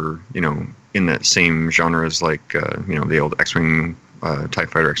they were, in that same genre as like, the old X-Wing, TIE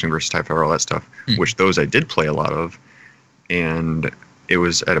Fighter, X-Wing versus TIE Fighter, all that stuff, which those I did play a lot of. And it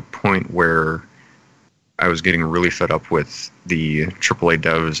was at a point where I was getting really fed up with the AAA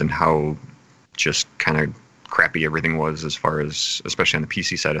devs and how just kind of crappy everything was as far as, especially on the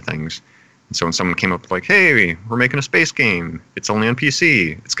PC side of things. And so when someone came up like, hey, we're making a space game. It's only on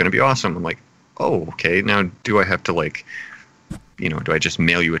PC. It's going to be awesome. I'm like, oh, okay. Now, do I have to like, do I just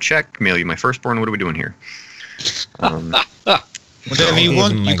mail you a check, mail you my firstborn? What are we doing here? Whatever you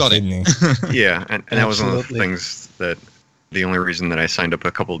want, you got it. Yeah, and that was one of the things that the only reason that I signed up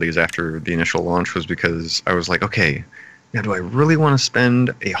a couple of days after the initial launch was because I was like, okay, now do I really want to spend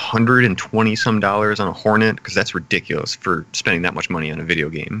 $120 on a Hornet? Because that's ridiculous for spending that much money on a video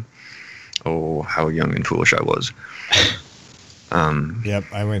game. Oh, how young and foolish I was. Yep,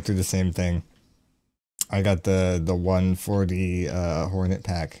 I went through the same thing. I got the 140 Hornet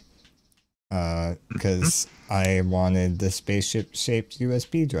pack because I wanted the spaceship-shaped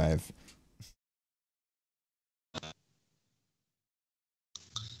USB drive.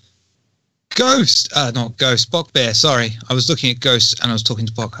 Ghost, not Ghost, Bockbear, sorry. I was looking at Ghost and I was talking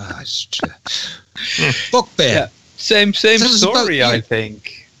to Bock. Bockbear. Yeah, same story, I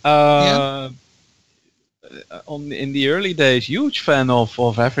think. In the early days, huge fan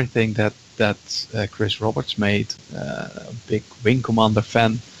of everything that Chris Roberts made. Big Wing Commander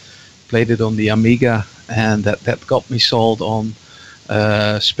fan. Played it on the Amiga, and that got me sold on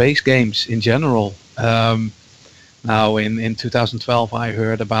space games in general. Now in 2012, I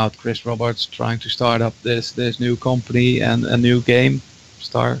heard about Chris Roberts trying to start up this new company and a new game,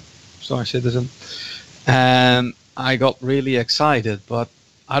 Star Citizen, and I got really excited. But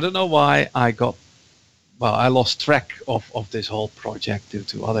I don't know why I lost track of this whole project due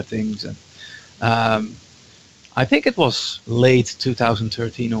to other things, and I think it was late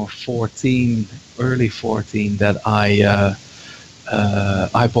 2013 or 14, early 14 that I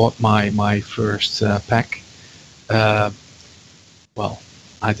bought my first pack. I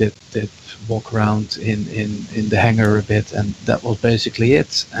did walk around in the hangar a bit, and that was basically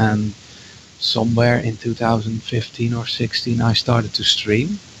it. And somewhere in 2015 or 16, I started to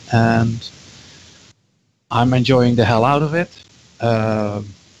stream, and I'm enjoying the hell out of it.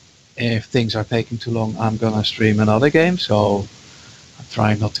 If things are taking too long, I'm gonna stream another game. So I'm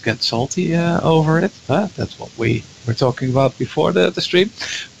trying not to get salty over it. That's what we were talking about before the stream.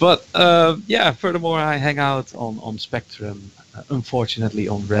 But furthermore, I hang out on Spectrum, unfortunately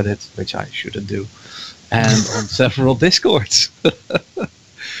on Reddit, which I shouldn't do, and on several Discords.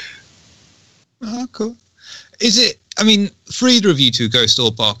 Oh, cool. Is it? I mean, for either of you two, Ghost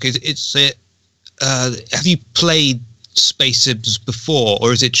or Bock, have you played Space Sims before,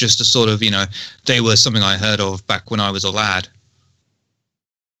 or is it just a sort of, they were something I heard of back when I was a lad?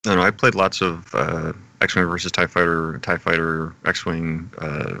 No, I played lots of X-Wing versus TIE Fighter, X-Wing,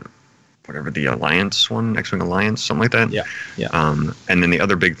 whatever the Alliance one, X-Wing Alliance, something like that. Yeah. And then the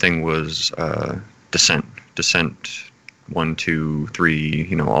other big thing was Descent 1, 2,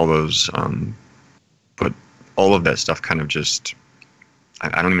 3, all those. But all of that stuff kind of just,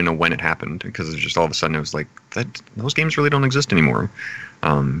 I don't even know when it happened, because it's just all of a sudden it was like, those games really don't exist anymore.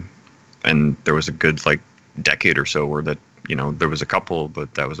 And there was a good decade or so where there was a couple,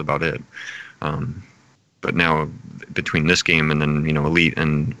 but that was about it. But now between this game and then Elite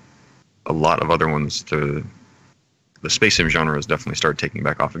and a lot of other ones, the space sim genre has definitely started taking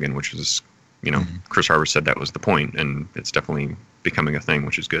back off again, which is Chris Harbor said that was the point, and it's definitely becoming a thing,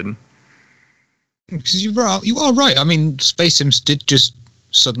 which is good. Because you are right. I mean, Space Sims did just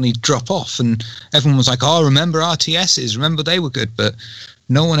suddenly drop off, and everyone was like, "Oh, remember RTSs? Remember they were good?" But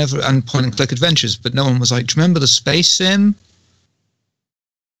no one ever, and point and click adventures. But no one was like, "Do you remember the Space Sim?"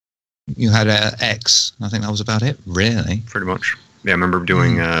 You had X. I think that was about it, really. Pretty much. Yeah, I remember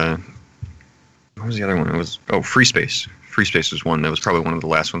doing. What was the other one? It was Free Space. Free Space was one. That was probably one of the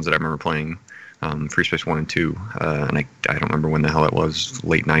last ones that I remember playing. Free Space 1 and 2, and I don't remember when the hell it was.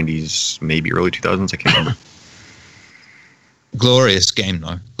 Late 90s, maybe early 2000s. I can't remember. Glorious game,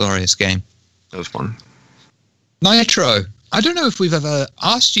 though. Glorious game. That was fun. Nitro. I don't know if we've ever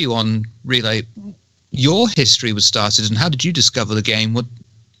asked you on Relay. Your history was Star Citizen. How did you discover the game? Were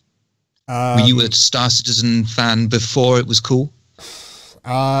you a Star Citizen fan before it was cool?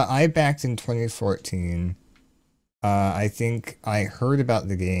 I backed in 2014. I think I heard about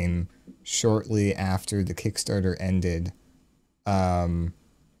the game shortly after the Kickstarter ended.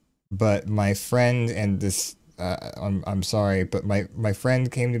 But my friend and this, I'm sorry, but my friend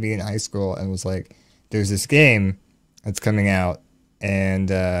came to me in high school and was like, "There's this game that's coming out, and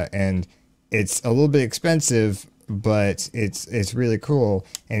it's a little bit expensive, but it's really cool."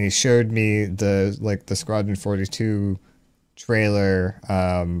 And he showed me the Squadron 42 trailer,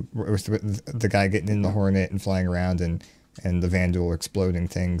 with the guy getting in the Hornet and flying around, and the Vandal exploding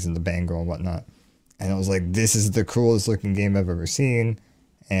things and the Bangle and whatnot. And I was like, this is the coolest looking game I've ever seen.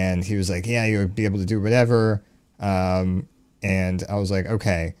 And he was like, yeah, you'll be able to do whatever. And I was like,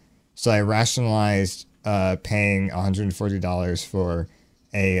 okay. So I rationalized paying $140 for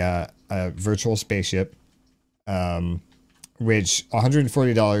a virtual spaceship, which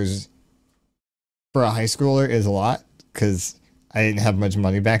 $140 for a high schooler is a lot because I didn't have much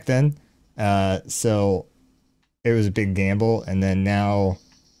money back then. So it was a big gamble. And then now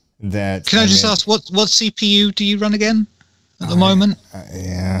that... Can I just ask, what CPU do you run again at the moment?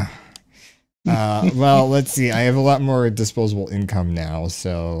 Yeah. Well, let's see. I have a lot more disposable income now,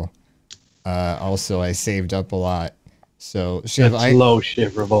 so also I saved up a lot. So Shiv, That's low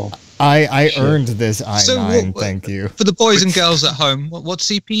shiverable. I earned this i9. So, thank you. For the boys and girls at home, what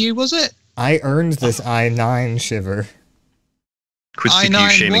CPU was it? I earned this i9 Shiver. Quit CPU i9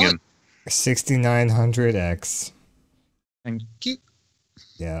 shaming what? him. 6900X. Thank you.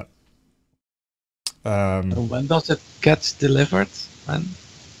 Yeah. When does it get delivered? When?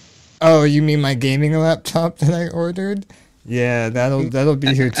 Oh, you mean my gaming laptop that I ordered? Yeah, that'll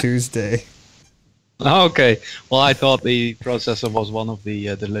be here Tuesday. Okay. Well, I thought the processor was one of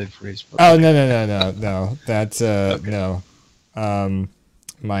the deliveries. But Oh no. That's no.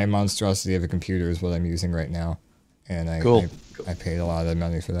 My monstrosity of a computer is what I'm using right now, and I paid a lot of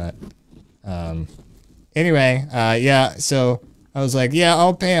money for that. Anyway, yeah. So I was like, yeah,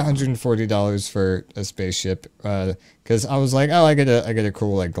 I'll pay $140 for a spaceship, because I was like, oh, I get a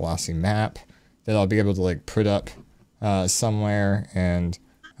cool like glossy map that I'll be able to like put up somewhere, and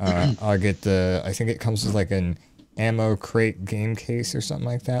I'll get I think it comes with like an ammo crate game case or something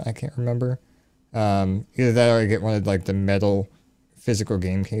like that. I can't remember. Either that or I get one of like the metal physical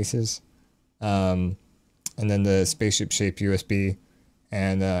game cases, and then the spaceship shaped USB,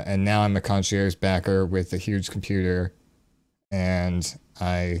 and now I'm a concierge backer with a huge computer, and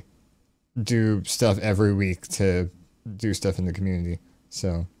I do stuff every week to do stuff in the community.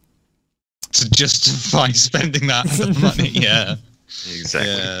 So To justify spending that money, yeah.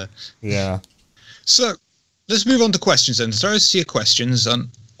 Exactly. yeah. So let's move on to questions then. Start to see your questions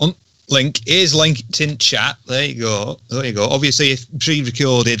on link is linked in chat. There you go. Obviously, if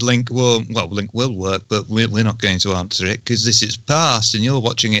pre-recorded, link will work, but we're not going to answer it because this is past and you're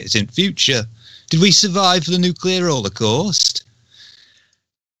watching it in future. Did we survive the nuclear holocaust?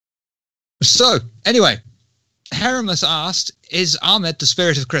 So anyway, Heramus asked, "Is Ahmed the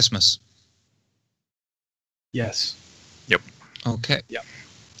spirit of Christmas?" yes. Okay. Yep.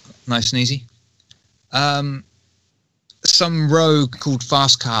 Nice and easy. Some rogue called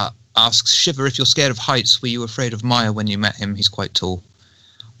Fastcart asks, Shiver, if you're scared of heights, were you afraid of Maya when you met him? He's quite tall.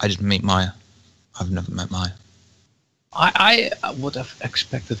 I didn't meet Maya. I've never met Maya. I would have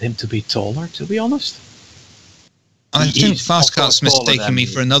expected him to be taller, to be honest. I think He's Fastcart's taller mistaken than me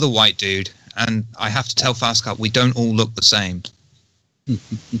me. for another white dude, and I have to tell Fastcart we don't all look the same.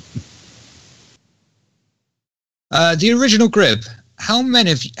 The original Grib. How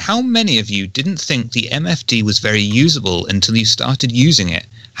many of you didn't think the MFD was very usable until you started using it?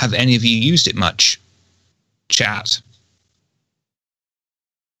 Have any of you used it much? Chat.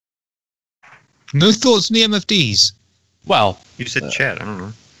 No thoughts on the MFDs? Well, You said chat. I don't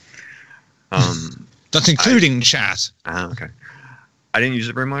know. That's including chat. Okay. I didn't use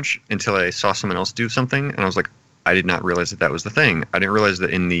it very much until I saw someone else do something, and I was like, I did not realize that was the thing. I didn't realize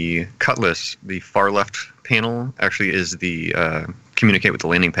that in the Cutlass, the far left panel actually is the communicate with the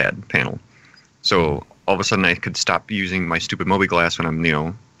landing pad panel. So all of a sudden I could stop using my stupid Moby Glass when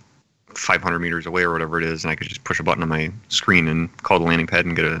I'm, 500 meters away or whatever it is, and I could just push a button on my screen and call the landing pad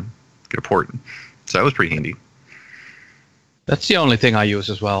and get a port. So that was pretty handy. that's the only thing I use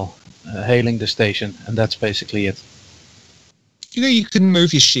as well. Hailing the station, and that's basically it. You can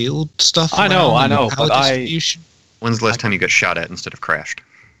move your shield stuff. I know, around and I know, power but distribution. When's the last time you got shot at instead of crashed?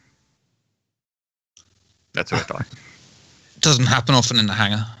 That's what I thought. It doesn't happen often in the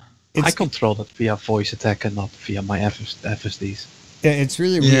hangar. I control it via voice attack and not via my FSDs. Yeah, it's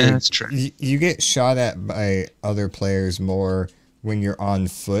really weird. Yeah, that's true. You get shot at by other players more when you're on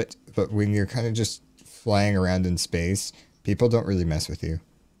foot, but when you're kind of just flying around in space, people don't really mess with you.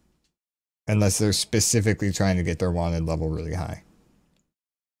 Unless they're specifically trying to get their wanted level really high.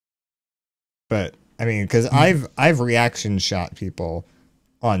 But, I mean, because I've reaction shot people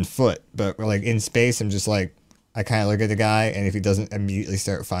on foot, but like in space, I'm just like, I kind of look at the guy, and if he doesn't immediately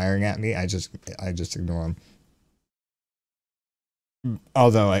start firing at me, I just ignore him.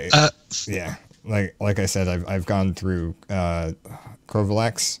 Although yeah, like I said, I've gone through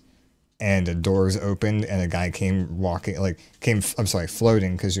Corvalex, and the doors opened, and a guy came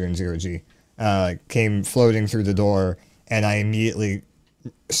floating because you're in 0G. Came floating through the door, and I immediately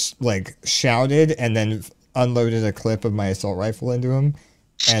like shouted and then unloaded a clip of my assault rifle into him,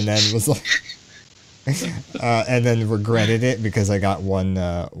 and then was like, and then regretted it because I got one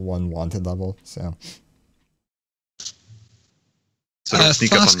wanted level. So don't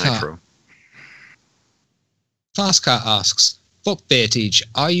sneak up on Nitro. Fastcat asks, Bockbiertje,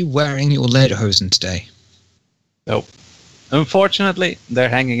 are you wearing your lederhosen today? Nope. Unfortunately, they're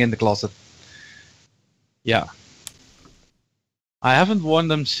hanging in the closet. Yeah. I haven't worn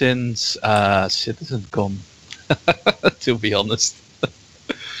them since CitizenCon, to be honest.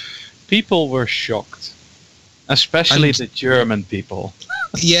 People were shocked. Especially the German people.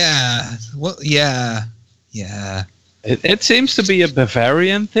 Yeah. Well, yeah. Yeah. It seems to be a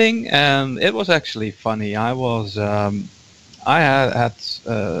Bavarian thing, and it was actually funny. I had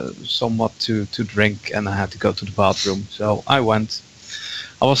somewhat to drink, and I had to go to the bathroom, so I went.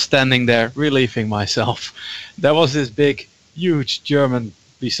 I was standing there, relieving myself. There was this big, huge German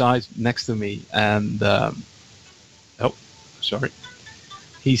next to me, and oh, sorry.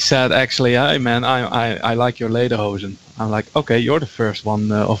 He said, actually, hey man, I like your lederhosen. I'm like, okay, you're the first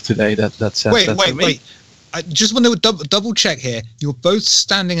one of today that said that to me. Wait. I just want to double check here. You're both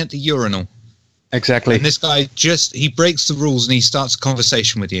standing at the urinal. Exactly. And this guy he breaks the rules and he starts a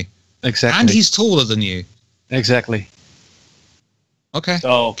conversation with you. Exactly. And he's taller than you. Exactly. Okay.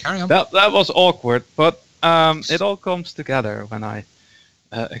 So carry on. That was awkward, but it all comes together when I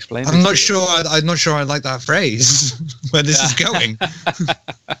explain. I'm not sure I like that phrase. Where this is going.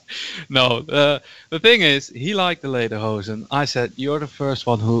 No, the thing is, he liked the lederhosen. I said, you're the first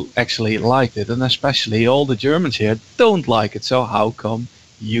one who actually liked it, and especially all the Germans here don't like it. So how come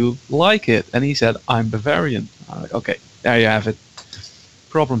you like it? And he said, I'm Bavarian. I'm like, okay, there you have it.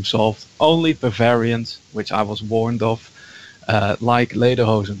 Problem solved. Only Bavarians, which I was warned of, like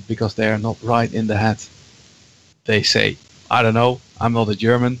lederhosen because they are not right in the head. They say. I don't know. I'm not a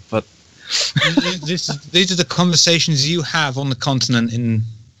German, but these are the conversations you have on the continent in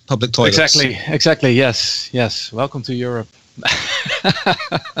public toilets. Exactly. Yes. Welcome to Europe.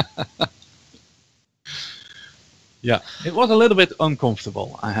 Yeah, it was a little bit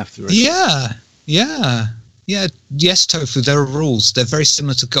uncomfortable, I have to admit. Yeah. Yes, Tofu. There are rules. They're very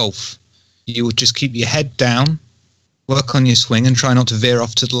similar to golf. You would just keep your head down, work on your swing, and try not to veer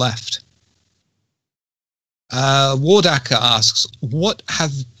off to the left. Wardaka asks, what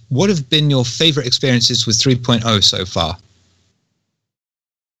have been your favorite experiences with 3.0 so far?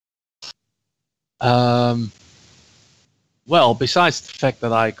 Well, besides the fact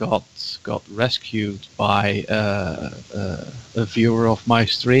that I got rescued by a viewer of my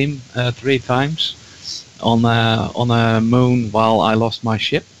stream 3 times on a moon while I lost my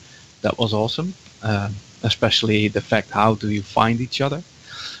ship, that was awesome. Especially the fact, how do you find each other?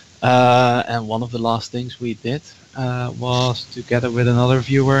 And one of the last things we did was, together with another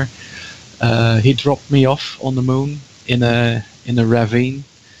viewer, he dropped me off on the moon in a ravine,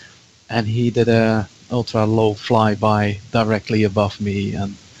 and he did a ultra low flyby directly above me,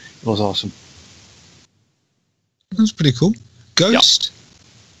 and it was awesome. That's pretty cool. Ghost?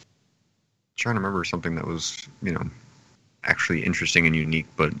 Yep. Trying to remember something that was, actually interesting and unique,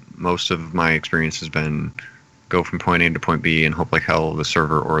 but most of my experience has been go from point A to point B and hope like hell the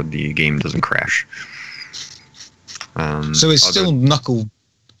server or the game doesn't crash. So it's still knuckle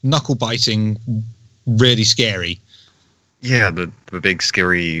biting, really scary. Yeah, the big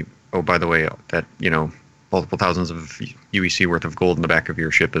scary. Oh, by the way, that multiple thousands of UEC worth of gold in the back of your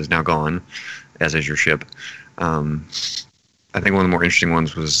ship is now gone, as is your ship. I think one of the more interesting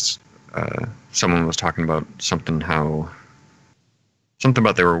ones was someone was talking about something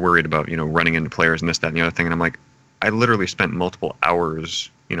about they were worried about, running into players and this, that, and the other thing. And I'm like, I literally spent multiple hours,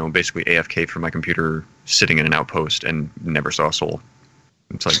 basically AFK from my computer, sitting in an outpost and never saw a soul.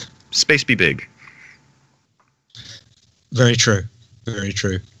 It's like, space be big. Very true. Very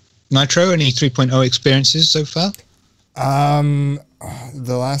true. Nitro, any 3.0 experiences so far?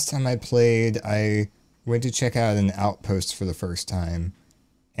 The last time I played, I went to check out an outpost for the first time.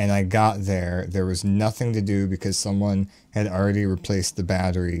 And I got there. There was nothing to do because someone had already replaced the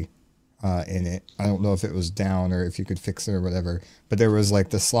battery in it. I don't know if it was down or if you could fix it or whatever. But there was like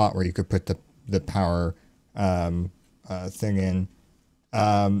the slot where you could put the power thing in.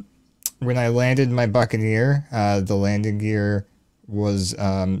 When I landed my Buccaneer, the landing gear was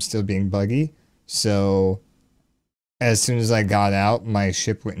still being buggy. So as soon as I got out, my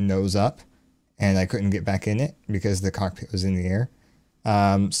ship went nose up. And I couldn't get back in it because the cockpit was in the air.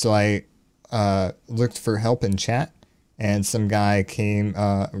 So I looked for help in chat, and some guy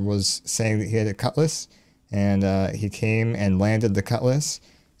was saying that he had a cutlass, and he came and landed the cutlass,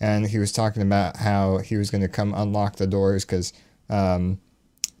 and he was talking about how he was going to come unlock the doors because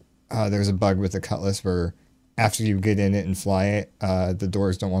there's a bug with the Cutlass where after you get in it and fly it, the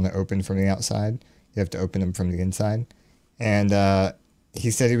doors don't want to open from the outside. You have to open them from the inside. And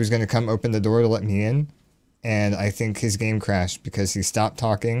he said he was going to come open the door to let me in. And I think his game crashed because he stopped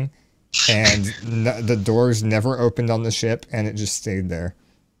talking and the doors never opened on the ship and it just stayed there.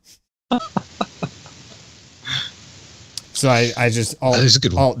 So I just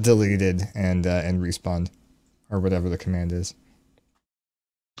alt deleted and respawned or whatever the command is.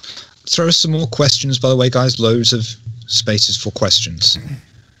 Throw us some more questions, by the way, guys. Loads of spaces for questions.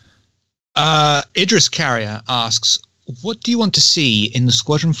 Idris Carrier asks, what do you want to see in the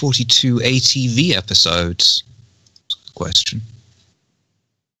Squadron 42 ATV episodes? Question.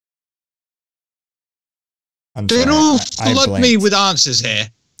 They all flood me with answers here.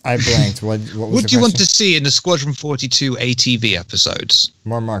 I blanked. What was what do you want to see in the Squadron 42 ATV episodes?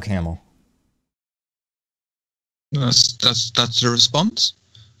 More Mark Hamill. That's the response.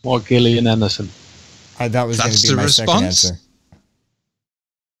 More Gillian Anderson. That was going to be my second answer.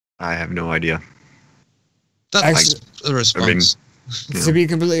 I have no idea. That's the response. I mean, to be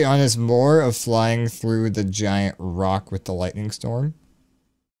completely honest, more of flying through the giant rock with the lightning storm,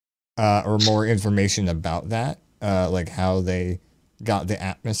 or more information about that, like how they got the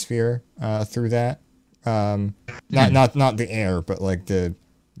atmosphere through that. Not the air, but like the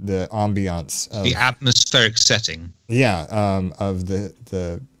ambiance of the atmospheric setting. Yeah, of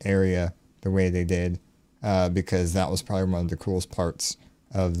the area the way they did, because that was probably one of the coolest parts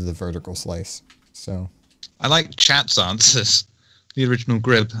of the vertical slice. So I like chat's answers. The original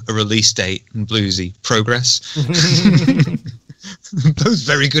Grib, a release date, and Bluesy, progress. Both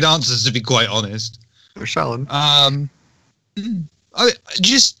very good answers, to be quite honest. They're solid. I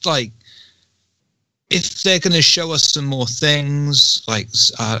just like, if they're going to show us some more things, like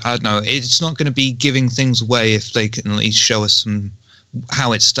I don't know, it's not going to be giving things away if they can at least show us some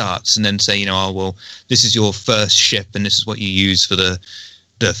how it starts and then say, you know, oh well, this is your first ship and this is what you use for the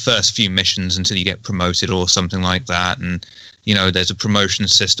first few missions until you get promoted or something like that. And you know, there's a promotion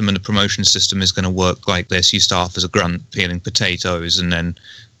system, and the promotion system is going to work like this. You start off as a grunt peeling potatoes, and then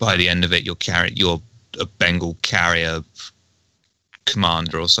by the end of it, you're a Bengal carrier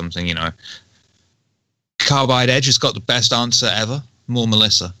commander or something. You know, Carbide Edge has got the best answer ever. More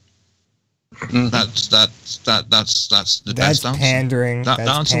Melissa. That's the best answer. Pandering.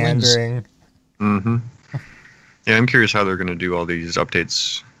 That's pandering. Mm-hmm. Yeah, I'm curious how they're going to do all these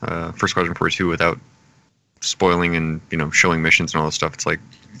updates for Squadron 42 without spoiling and, you know, showing missions and all this stuff. It's like,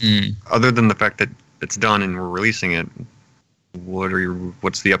 other than the fact that it's done and we're releasing it,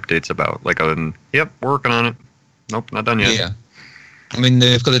 what's the updates about? Like, other than, yep, we're working on it. Nope, not done yet. Yeah. I mean,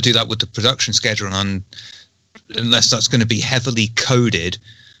 they've got to do that with the production schedule, and unless that's going to be heavily coded,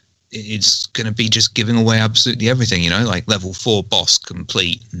 it's going to be just giving away absolutely everything, you know, like level 4 boss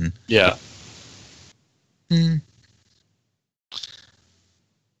complete. And, yeah.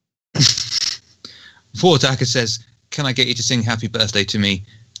 Vortaka says, can I get you to sing happy birthday to me?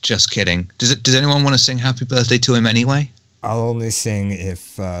 Just kidding. Does anyone want to sing happy birthday to him anyway? I'll only sing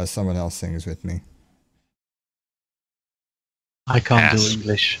if someone else sings with me. I can't do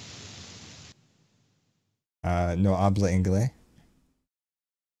English. No habla inglés.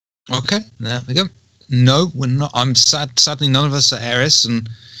 Okay, there we go. No, we're not. I'm sadly none of us are Erris and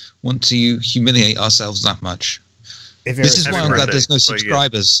want to humiliate ourselves that much. This is why I'm glad there's no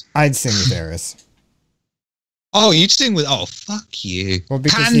subscribers. I'd sing with Erris. Oh, you'd sing with... Oh, fuck you. Well,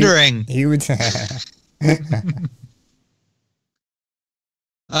 pandering. He would...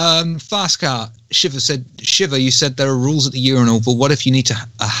 Fast car. Shiver, you said there are rules at the urinal, but what if you need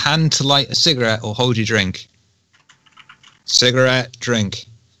a hand to light a cigarette or hold your drink? Cigarette, drink.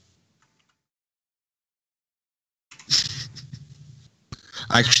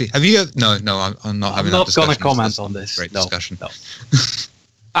 Actually, have you... No, I'm not having that discussion. I'm not going to comment on this. Great discussion. No.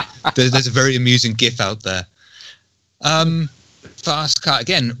 There's a very amusing GIF out there. Fast car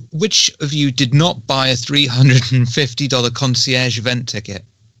again. Which of you did not buy a $350 concierge event ticket?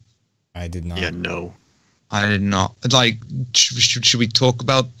 I did not. Yeah, no. I did not. Like, should we talk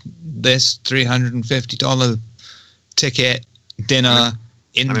about this $350 ticket dinner?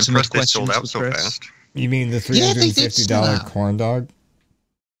 I'm impressed they sold out so fast. You mean the $350 corn dog?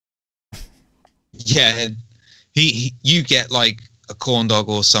 Yeah, you get like a corn dog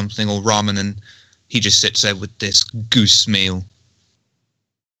or something or ramen, and he just sits there with this goose meal.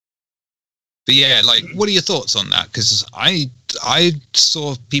 But yeah, like, what are your thoughts on that? Because I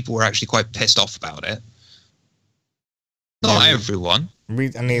saw people were actually quite pissed off about it. Not everyone.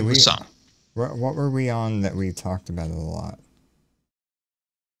 Some. What were we on that we talked about it a lot?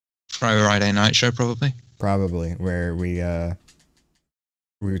 Friday Night Show, probably. Probably, where we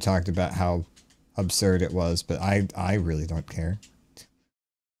We talked about how absurd it was, but I really don't care.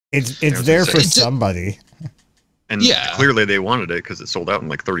 It's there for somebody. And clearly they wanted it because it sold out in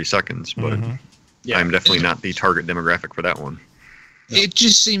like 30 seconds, but I'm definitely not the target demographic for that one. It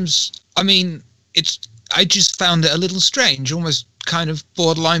just seems, I mean, I just found it a little strange, almost kind of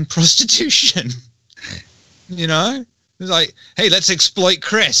borderline prostitution. You know? It was like, hey, let's exploit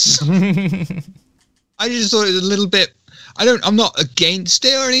Chris. I just thought it was a little bit, I'm not against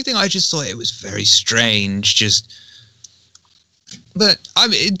it or anything. I just thought it was very strange. But I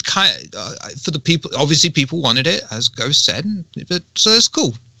mean, it kind of, for the people, obviously people wanted it, as Ghost said, but so it's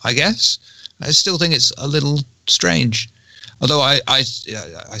cool, I guess. I still think it's a little strange. Although I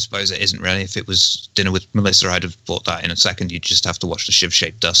suppose it isn't really. If it was Dinner with Melissa, I'd have bought that in a second. You'd just have to watch the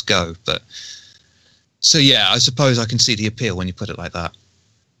shiv-shaped dust go. But so yeah, I suppose I can see the appeal when you put it like that.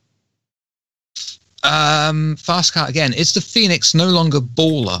 Fast cut again. Is the Phoenix no longer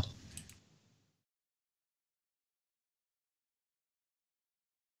baller?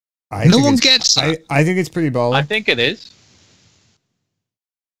 No one gets that. I think it's pretty baller. I think it is.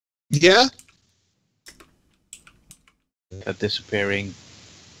 Yeah. Disappearing,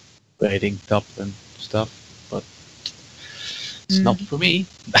 fading top and stuff, but it's not for me.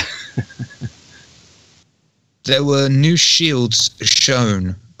 There were new shields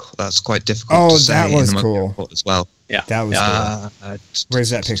shown. That's quite difficult to say. Oh, that was cool as well. Yeah, that was cool. Where's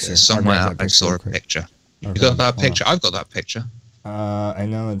that picture? Somewhere I saw a picture. Okay. You got that picture? I've got that picture. I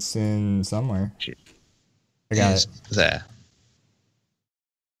know it's in somewhere. I got it there.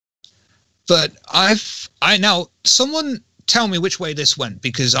 But I now, someone tell me which way this went,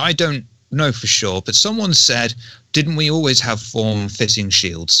 because I don't know for sure, but someone said, didn't we always have form-fitting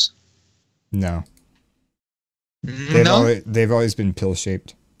shields? No. No? They've always been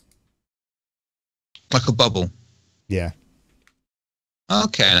pill-shaped. Like a bubble? Yeah.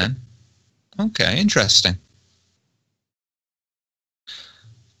 Okay, then. Okay, interesting.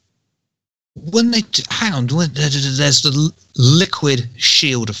 When they there's the liquid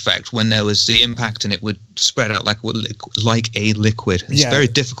shield effect when there was the impact and it would spread out like a liquid. It's very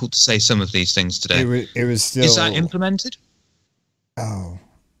difficult to say some of these things today. It was still. Is that implemented? Oh,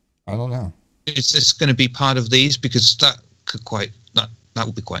 I don't know. Is this going to be part of these? Because that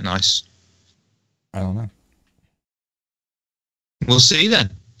would be quite nice. I don't know. We'll see then.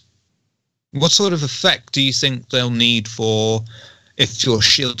 What sort of effect do you think they'll need for if your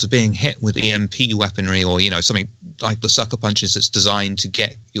shields are being hit with EMP weaponry, or something like the sucker punches that's designed to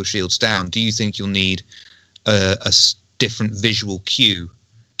get your shields down? Do you think you'll need a different visual cue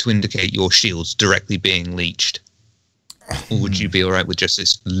to indicate your shields directly being leached, or would you be all right with just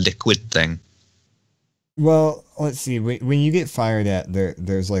this liquid thing? Well, let's see. When you get fired at,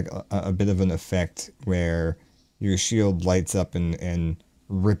 there's like a bit of an effect where your shield lights up and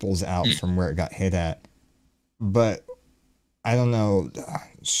ripples out from where it got hit at. But I don't know,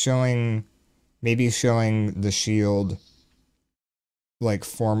 maybe showing the shield like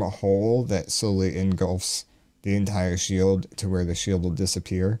form a hole that slowly engulfs the entire shield to where the shield will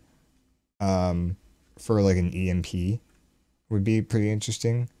disappear, for like an EMP would be pretty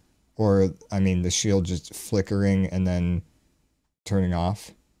interesting. Or, I mean, the shield just flickering and then turning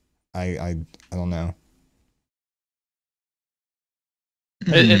off. I don't know.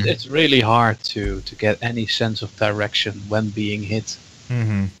 It's really hard to get any sense of direction when being hit,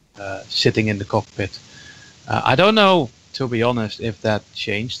 sitting in the cockpit. I don't know, to be honest, if that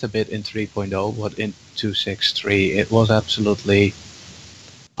changed a bit in 3.0, but in 2.6.3 it was absolutely...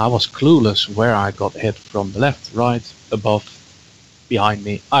 I was clueless where I got hit from the left, right, above, behind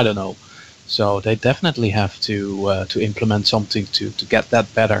me. I don't know. So they definitely have to implement something to get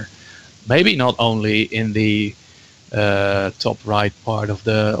that better. Maybe not only in the top right part of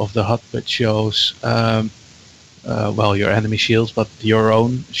the HUD, but shows your enemy shields, but your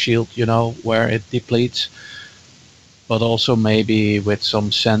own shield, where it depletes, but also maybe with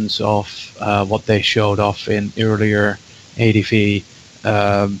some sense of what they showed off in earlier ADV,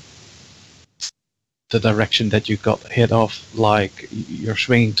 the direction that you got hit off, like you're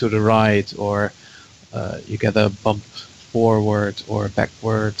swinging to the right, or you get a bump forward or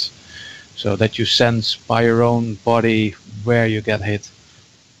backward, so that you sense by your own body where you get hit.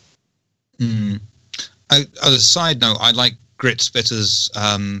 As a side note, I like Grit Spitter's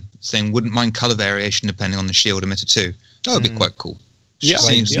thing, wouldn't mind color variation depending on the shield emitter too. That would be quite cool.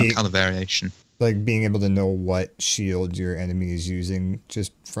 Seeing some color variation. Like being able to know what shield your enemy is using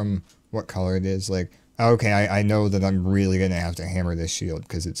just from what color it is. Like, okay, I know that I'm really going to have to hammer this shield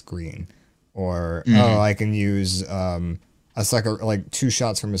because it's green. Or, I can use a sucker, like 2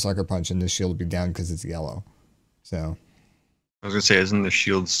 shots from a sucker punch and this shield will be down because it's yellow. So I was gonna say, isn't the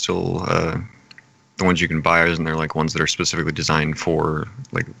shield still the ones you can buy? Isn't there like ones that are specifically designed for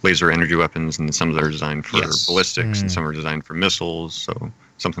like laser energy weapons, and some that are designed for ballistics, and some are designed for missiles? So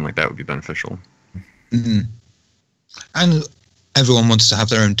something like that would be beneficial. Mm-hmm. And everyone wants to have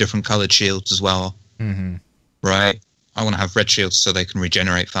their own different colored shields as well, right? I want to have red shields so they can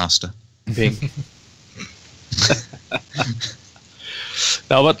regenerate faster. Pink.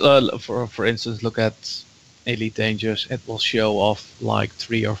 Now, but for instance, look at Elite Dangerous. It will show off like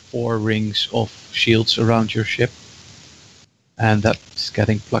 3 or 4 rings of shields around your ship, and that's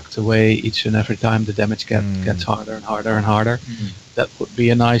getting plucked away each and every time the damage gets harder and harder and harder. That would be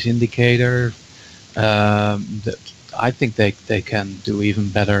a nice indicator. That I think they can do even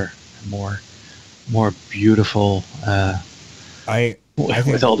better, more beautiful.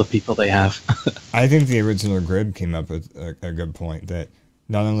 With all the people they have. I think the original grid came up with a good point that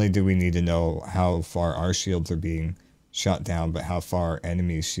not only do we need to know how far our shields are being shot down, but how far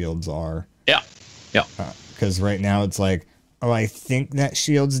enemies' shields are. Yeah. Because right now it's like, oh, I think that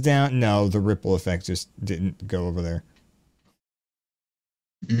shield's down. No, the ripple effect just didn't go over there.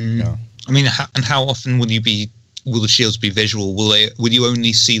 No. I mean, how often will the shields be visual? Will you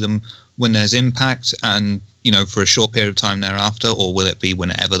only see them when there's impact and, for a short period of time thereafter, or will it be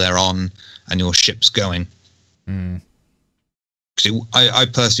whenever they're on and your ship's going? Because I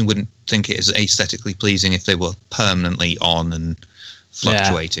personally wouldn't think it is aesthetically pleasing if they were permanently on and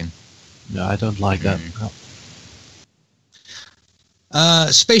fluctuating. No, I don't like that.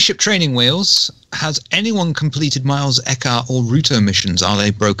 Spaceship training wheels. Has anyone completed Miles Eckhart or Ruto missions? Are they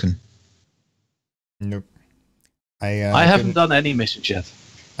broken? Nope. I haven't done any missions yet.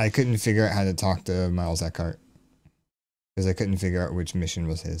 I couldn't figure out how to talk to Miles Eckhart because I couldn't figure out which mission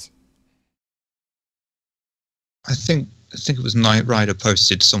was his. I think it was Knight Rider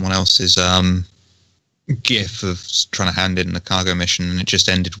posted someone else's gif of trying to hand in the cargo mission, and it just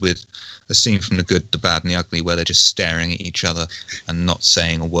ended with a scene from The Good, the Bad, and the Ugly where they're just staring at each other and not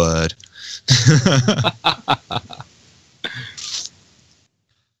saying a word.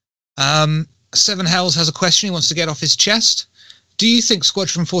 Seven Hells has a question he wants to get off his chest. Do you think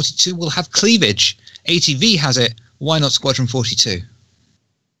Squadron 42 will have cleavage? ATV has it. Why not Squadron 42?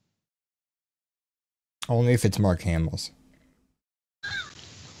 Only if it's Mark Hamill's.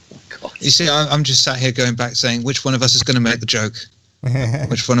 You see, I'm just sat here going back saying, which one of us is going to make the joke?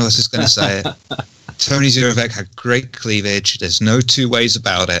 Which one of us is going to say it? Tony Zurovec had great cleavage. There's no two ways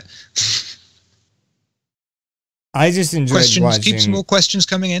about it. I just enjoyed watching... Keep some more questions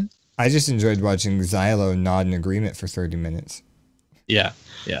coming in. I just enjoyed watching Xylo nod in agreement for 30 minutes. Yeah.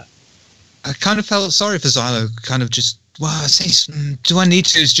 I kind of felt sorry for Xylo. Kind of just, do I need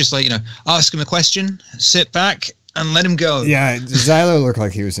to? It's just like, ask him a question, sit back, and let him go. Yeah, Xylo looked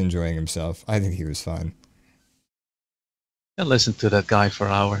like he was enjoying himself. I think he was fun. I listened to that guy for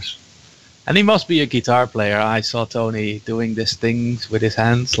hours. And he must be a guitar player. I saw Tony doing these things with his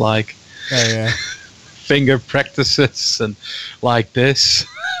hands, like finger practices and like this.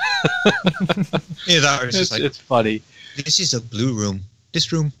 Yeah, that was just it's funny. This is a blue room.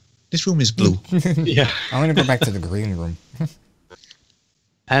 This room is blue. Yeah. I want to go back to the green room.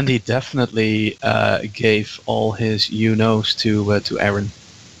 And he definitely gave all his you-knows to Aaron.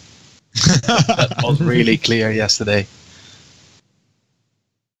 That was really clear yesterday.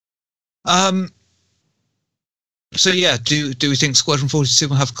 So yeah, do we think Squadron 42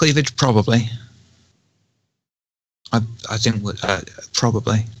 will have cleavage? Probably. I think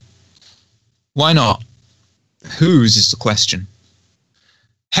probably. Why not? Whose is the question.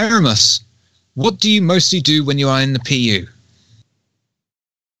 Heramus, what do you mostly do when you are in the PU?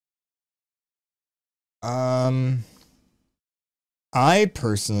 I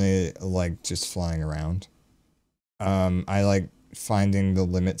personally like just flying around. I like finding the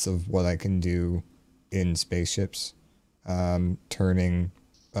limits of what I can do in spaceships, turning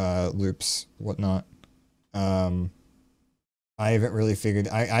loops, whatnot. I haven't really figured...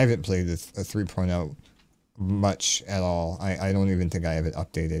 I haven't played a 3.0 much at all. I don't even think I have it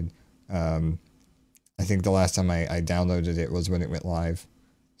updated. I think the last time I downloaded it was when it went live.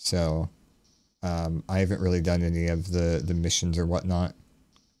 So I haven't really done any of the missions or whatnot.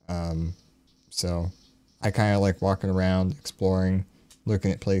 So I kind of like walking around, exploring,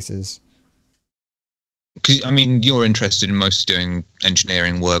 looking at places. Because, I mean, you're interested in mostly doing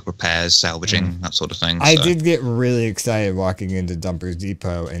engineering work, repairs, salvaging, that sort of thing. I did get really excited walking into Dumper's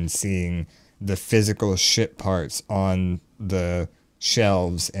Depot and seeing the physical ship parts on the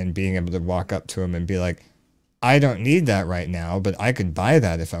shelves and being able to walk up to them and be like, I don't need that right now, but I could buy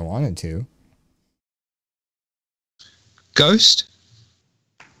that if I wanted to. Ghost?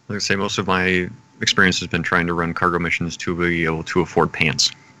 Like I say, most of my experience has been trying to run cargo missions to be able to afford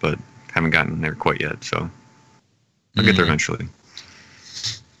pants, but haven't gotten there quite yet. So I'll get there eventually.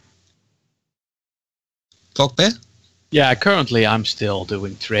 Bockbear? Yeah, currently I'm still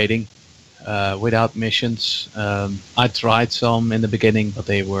doing trading without missions. I tried some in the beginning, but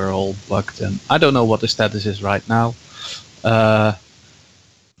they were all bugged, and I don't know what the status is right now.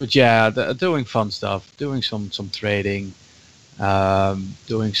 But yeah, doing fun stuff, doing some trading,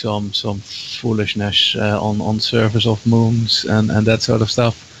 doing some foolishness on surface of moons and that sort of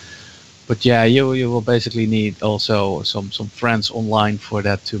stuff. But yeah, you will basically need also some friends online for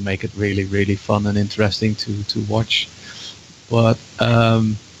that to make it really, really fun and interesting to watch. But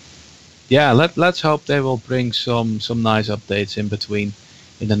yeah, let's hope they will bring some nice updates in between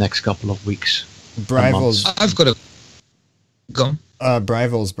in the next couple of weeks. Brivals. I've got a... Go on.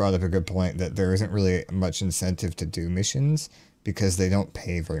 Brivals brought up a good point that there isn't really much incentive to do missions because they don't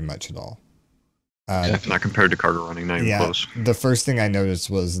pay very much at all. Not compared to cargo running, not even close. The first thing I noticed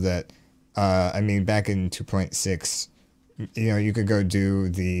was that, I mean, back in 2.6, you could go do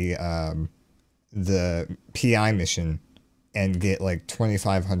the PI mission and get like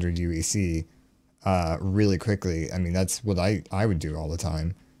 2,500 UEC really quickly. I mean, that's what I would do all the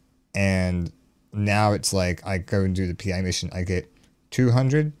time. And now it's like I go and do the PI mission, I get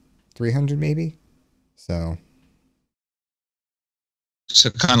 200, 300 maybe. So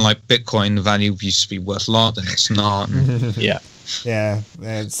kind of like Bitcoin, the value used to be worth a lot, and it's not. Yeah. Yeah,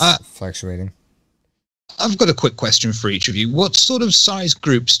 it's fluctuating. I've got a quick question for each of you. What sort of size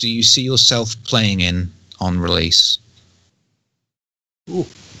groups do you see yourself playing in on release? Ooh.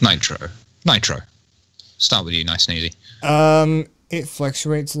 Nitro. Start with you, nice and easy. It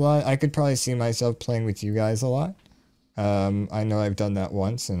fluctuates a lot. I could probably see myself playing with you guys a lot. I know I've done that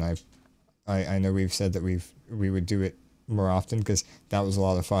once, and I know we've said that we would do it more often because that was a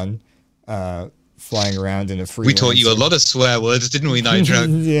lot of fun. Flying around in a free. We taught you a lot of swear words, didn't we, Nitro?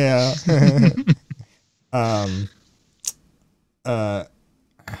 Yeah. I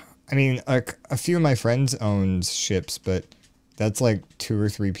mean, a few of my friends owned ships, but that's like 2 or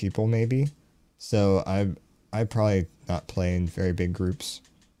 3 people maybe. So I probably not play in very big groups.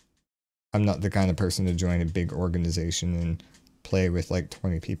 I'm not the kind of person to join a big organization and play with like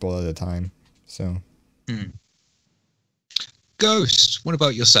 20 people at a time. So. Ghost, what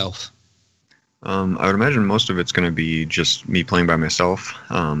about yourself? I would imagine most of it's going to be just me playing by myself.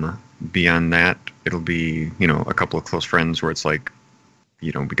 Beyond that, it'll be, a couple of close friends where it's like,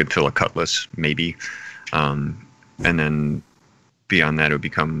 we could fill a cutlass, maybe. And then beyond that, it would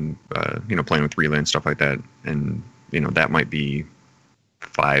become, playing with relay and stuff like that. And, that might be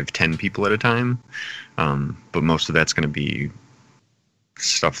 5-10 people at a time. But most of that's going to be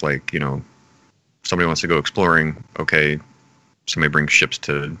stuff like, somebody wants to go exploring. Okay, somebody brings ships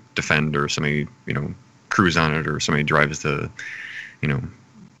to defend, or somebody, cruise on it, or somebody drives the,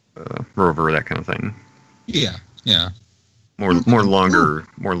 rover, that kind of thing. Yeah. More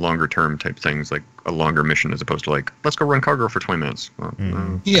longer term type things, like a longer mission as opposed to like, let's go run cargo for 20 minutes. Well,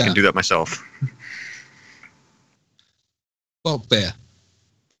 I can do that myself. Bockbear.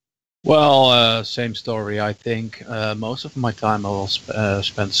 Well, same story, I think. Most of my time I will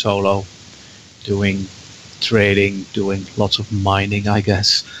spend solo, doing trading, doing lots of mining, I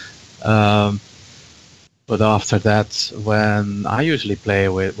guess. But after that, when I usually play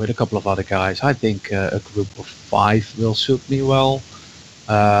with a couple of other guys, I think a group of 5 will suit me well.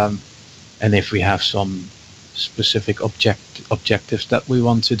 And if we have some specific objectives that we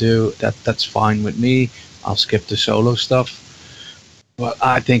want to do, that's fine with me. I'll skip the solo stuff. But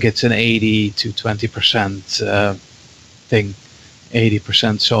I think it's an 80 to 20% thing.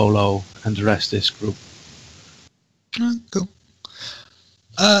 80% solo and the rest is group. Cool.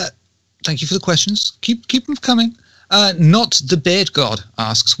 Thank you for the questions. Keep them coming. Not the Beard God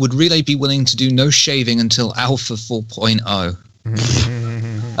asks, would Relay be willing to do no shaving until Alpha 4.0?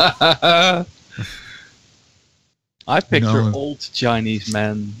 I picture old Chinese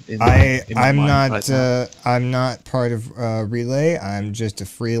men. I'm not part of Relay. I'm just a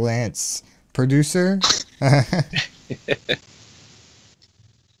freelance producer.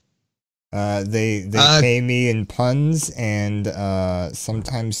 They pay me in puns and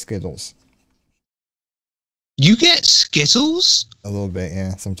sometimes Skittles. You get Skittles? A little bit,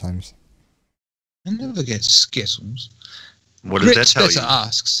 yeah, sometimes. I never get Skittles. What does that tell you?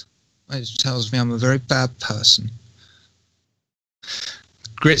 Asks. It tells me I'm a very bad person.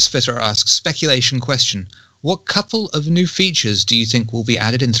 Gritspitter asks, speculation question. What couple of new features do you think will be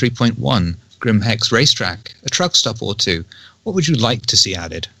added in 3.1? Grim Hex Racetrack, a truck stop or 2. What would you like to see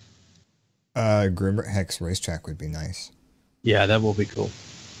added? Grim Hex Racetrack would be nice. Yeah, that will be cool.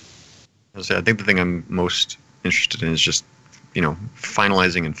 I think the thing I'm most interested in is just,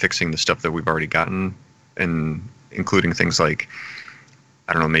 finalizing and fixing the stuff that we've already gotten, and including things like,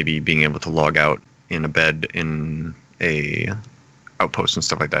 I don't know, maybe being able to log out in a bed in a outpost and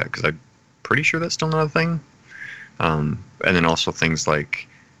stuff like that, because I'm pretty sure that's still not a thing. And then also things like,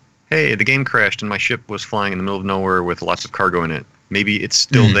 hey, the game crashed and my ship was flying in the middle of nowhere with lots of cargo in it. Maybe it's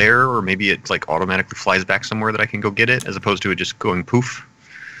still there, or maybe it like automatically flies back somewhere that I can go get it, as opposed to it just going poof.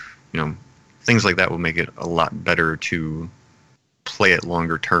 Things like that will make it a lot better to play it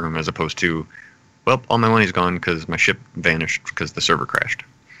longer term, as opposed to, well, all my money's gone because my ship vanished because the server crashed.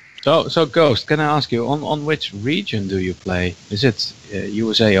 So Ghost, can I ask you, on which region do you play? Is it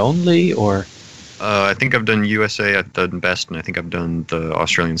USA only, or? I think I've done USA, I've done Best, and I think I've done the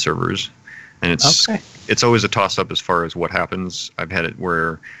Australian servers. And it's always a toss-up as far as what happens. I've had it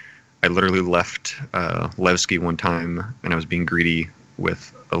where I literally left Levski one time, and I was being greedy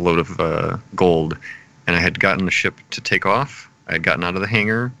with a load of gold, and I had gotten the ship to take off. I had gotten out of the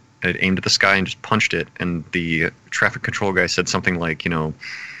hangar, I had aimed at the sky and just punched it, and the traffic control guy said something like,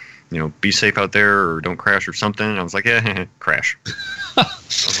 be safe out there, or don't crash, or something. And I was like, yeah, crash. I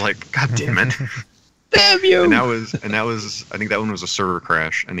was like, God damn it. Damn you! And that was, I think that one was a server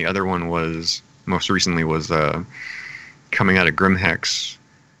crash, and the other one was, most recently, was coming out of Grimhex,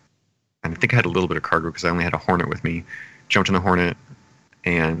 and I think I had a little bit of cargo because I only had a Hornet with me. Jumped in the Hornet,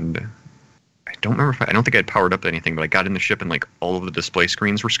 and I don't remember I don't think I had powered up anything, but I got in the ship and like all of the display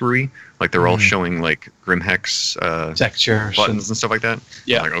screens were screwy. Like they're all showing like Grimhex textures, buttons and stuff like that.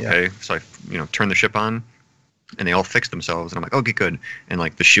 Yeah. I'm like, okay. Yeah. So I turned the ship on, and they all fixed themselves, and I'm like, okay, good. And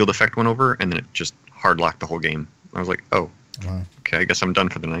like the shield effect went over, and then it just hard locked the whole game. I was like, oh, okay, I guess I'm done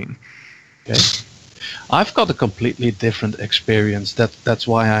for the night. Okay. I've got a completely different experience. That's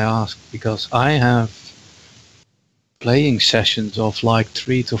why I asked, because I have playing sessions of like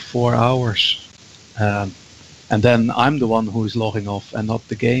 3 to 4 hours, and then I'm the one who is logging off and not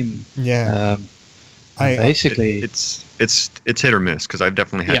the game. Yeah. It's hit or miss, because I've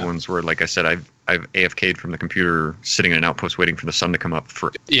definitely had ones where, like I said, I've AFK'd from the computer, sitting in an outpost waiting for the sun to come up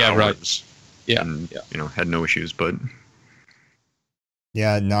for hours. Right. Yeah. And, had no issues, but.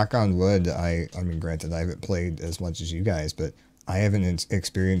 Yeah, knock on wood. I mean, granted, I haven't played as much as you guys, but I haven't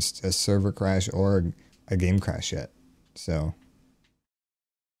experienced a server crash or a game crash yet. So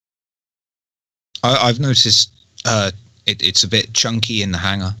I've noticed it's a bit chunky in the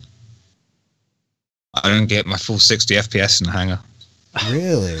hangar. I don't get my full 60 FPS in the hangar.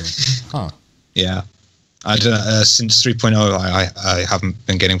 Really? Huh. Yeah. I don't know, since 3.0 I haven't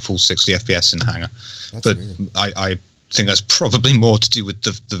been getting full 60 FPS in the hangar. That's but weird. I think that's probably more to do with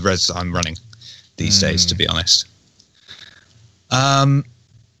the res that I'm running these days, to be honest.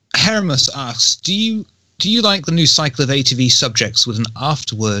 Heramus asks, do you like the new cycle of ATV subjects with an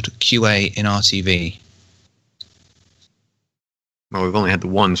afterward QA in RTV? Well, we've only had the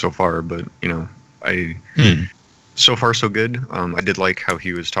one so far, but so far so good. I did like how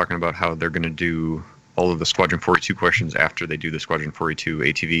he was talking about how they're going to do all of the Squadron 42 questions after they do the Squadron 42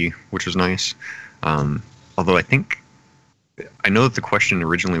 ATV, which was nice. Although I know that the question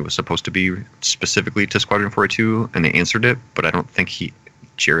originally was supposed to be specifically to Squadron 42, and they answered it, but I don't think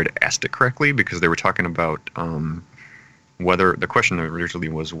Jared asked it correctly, because they were talking about whether the question originally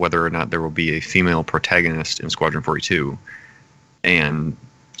was whether or not there will be a female protagonist in Squadron 42, and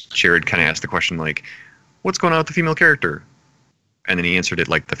Jared kind of asked the question like, what's going on with the female character? And then he answered it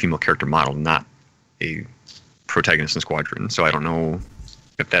like the female character model, not a protagonist in Squadron. So I don't know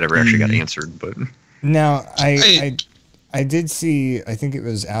if that ever actually got answered, but now I did see, I think it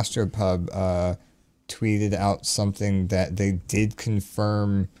was Astropub tweeted out something that they did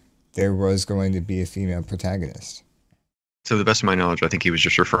confirm there was going to be a female protagonist. To the best of my knowledge, I think he was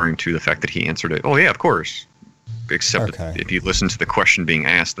just referring to the fact that he answered it. Oh yeah, of course. Except that if you listen to the question being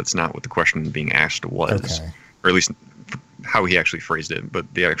asked, that's not what the question being asked was. Okay. Or at least how he actually phrased it. But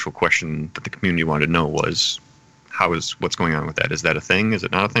the actual question that the community wanted to know was, what's going on with that? Is that a thing? Is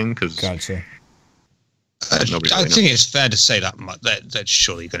it not a thing? Gotcha. I think it's fair to say that's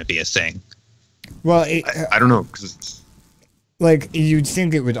surely going to be a thing. Well, I don't know, because it's like, you'd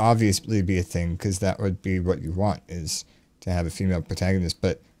think it would obviously be a thing, because that would be what you want, is to have a female protagonist.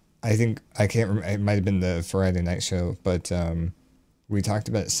 But I think, I can't remember, it might have been the Friday night show, but we talked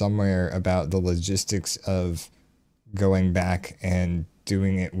about it somewhere about the logistics of going back and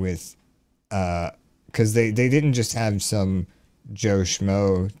doing it with, because they didn't just have some Joe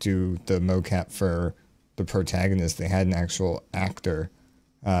Schmo do the mocap for the protagonist. They had an actual actor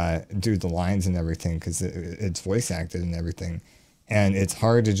do the lines and everything, because it's voice acted and everything. And it's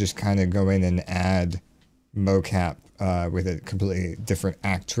hard to just kind of go in and add mocap with a completely different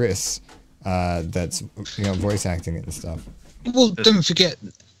actress that's voice acting it and stuff. Well, don't forget,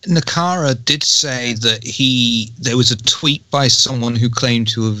 Nakara did say that there was a tweet by someone who claimed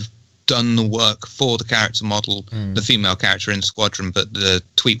to have done the work for the character model, the female character in Squadron, but the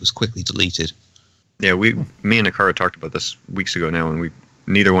tweet was quickly deleted. Yeah, me and Nakara talked about this weeks ago now, and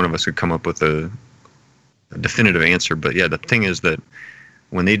neither one of us could come up with a definitive answer. But yeah, the thing is that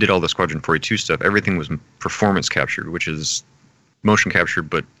when they did all the Squadron 42 stuff, everything was performance captured, which is motion captured,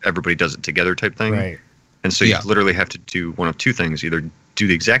 but everybody does it together type thing. Right. And so you literally have to do one of two things: either do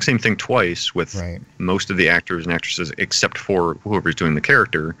the exact same thing twice with most of the actors and actresses except for whoever's doing the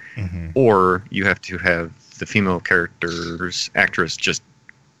character, or you have to have the female actress just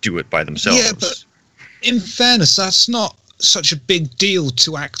do it by themselves. Yeah, but in fairness, that's not such a big deal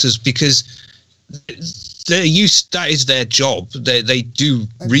to actors because that is their job. They do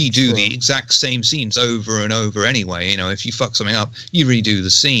redo the exact same scenes over and over anyway. If you fuck something up, you redo the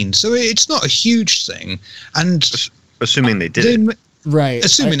scene. So it's not a huge thing. And assuming they did it. Right.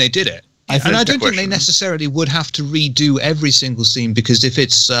 Assuming they did it. I don't think they necessarily would have to redo every single scene, because if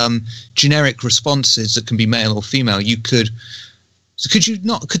it's generic responses that can be male or female, you could. So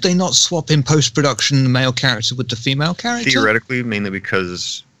could they not swap in post-production the male character with the female character? Theoretically, mainly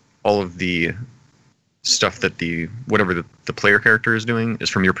because all of the stuff that whatever the player character is doing is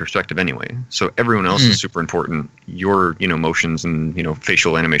from your perspective anyway. So everyone else is super important. Your motions and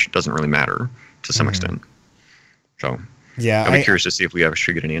facial animation doesn't really matter to some extent. So yeah, I'd be curious to see if we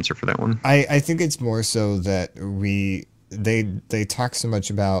actually get an answer for that one. I think it's more so that they talk so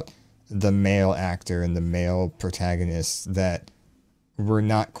much about the male actor and the male protagonist that we're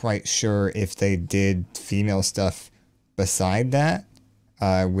not quite sure if they did female stuff beside that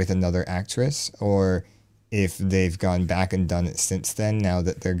with another actress, or if they've gone back and done it since then, now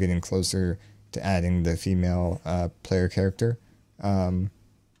that they're getting closer to adding the female player character.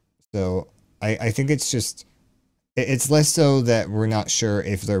 So I think it's less so that we're not sure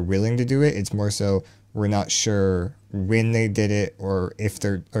if they're willing to do it. It's more so we're not sure when they did it, or if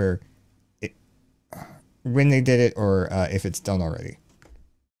if it's done already.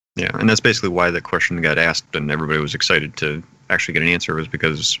 Yeah, and that's basically why the question got asked and everybody was excited to actually get an answer, was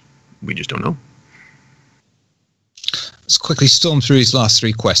because we just don't know. Let's quickly storm through these last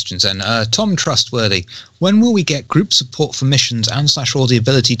three questions then. Tom Trustworthy, when will we get group support for missions or the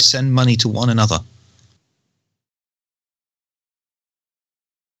ability to send money to one another?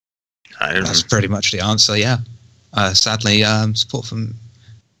 That's pretty much the answer, yeah. Sadly,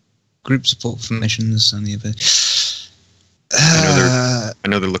 group support for missions and the ability. I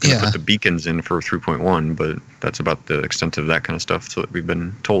know they're looking to put the beacons in for 3.1, but that's about the extent of that kind of stuff that we've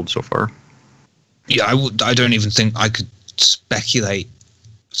been told so far. Yeah, I don't even think I could speculate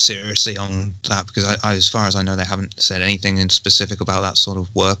seriously on that, because as far as I know, they haven't said anything in specific about that sort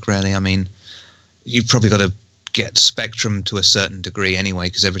of work, really. I mean, you've probably got to get Spectrum to a certain degree anyway,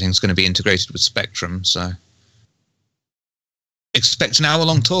 because everything's going to be integrated with Spectrum, so expect an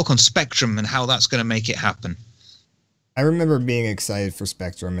hour-long talk on Spectrum and how that's going to make it happen. I remember being excited for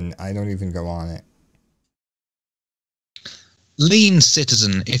Spectrum, and I don't even go on it. Lean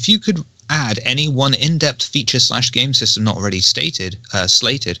Citizen, if you could add any one in-depth feature / game system not already slated,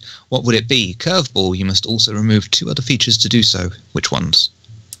 what would it be? Curveball, you must also remove 2 other features to do so. Which ones?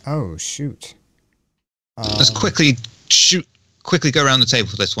 Oh, shoot. Let's quickly go around the table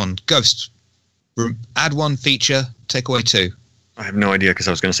for this one. Ghost, add 1 feature, take away 2. I have no idea, because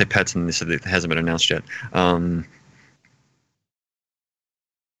I was going to say pets, and they said it hasn't been announced yet.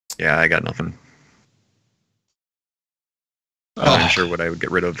 Yeah, I got nothing. I'm not even sure what I would get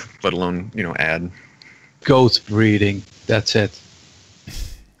rid of, let alone, add. Goat breeding. That's it.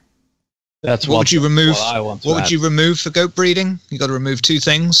 That's what would you remove? What I want to what would you remove for goat breeding? You got to remove 2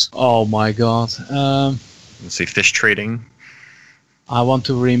 things. Oh my god. Let's see, fish trading. I want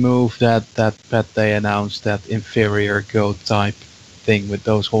to remove that pet they announced, that inferior goat type thing with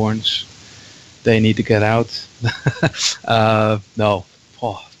those horns. They need to get out. No.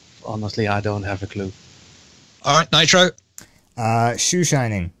 Oh, honestly, I don't have a clue. All right, Nitro. Shoe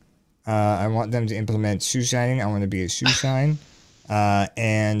shining. I want them to implement shoe shining. I want to be a shoe shine.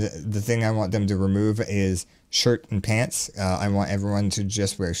 And the thing I want them to remove is shirt and pants. I want everyone to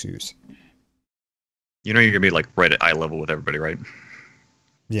just wear shoes. You're going to be like right at eye level with everybody, right?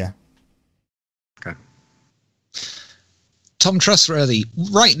 Yeah. Okay. Tom Trustworthy,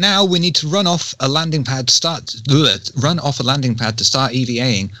 right now we need to run off a landing pad to start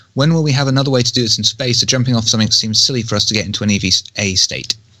EVAing. When will we have another way to do this in space? So jumping off something seems silly for us to get into an EVA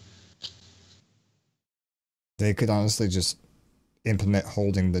state. They could honestly just implement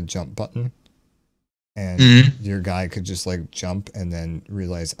holding the jump button, and your guy could just like jump and then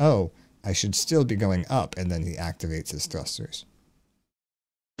realize, oh, I should still be going up, and then he activates his thrusters.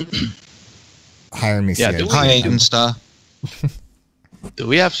 Hire me, Yeah, CIG. Hi, Aiden Star. Do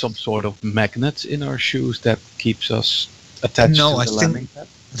we have some sort of magnets in our shoes that keeps us attached No, to I the think- landing pad?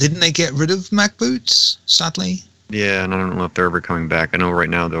 Didn't they get rid of Mac boots, sadly? Yeah, and I don't know if they're ever coming back. I know right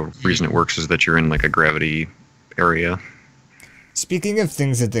now the reason it works is that you're in like a gravity area. Speaking of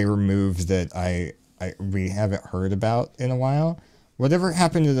things that they removed that we haven't heard about in a while, whatever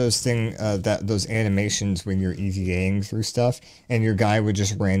happened to those those animations when you're EVAing through stuff and your guy would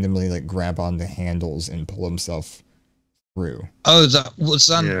just randomly like grab on the handles and pull himself through? Oh, that was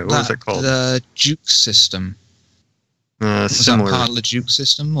that. Yeah, what was that called? The Duke system. Was Similar. that part of the Duke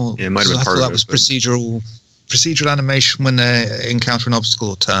system, or Yeah, it might have been I part thought of that was it, but- procedural animation when they encounter an obstacle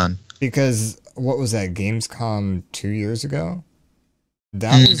or turn. Because what was that, Gamescom 2 years ago?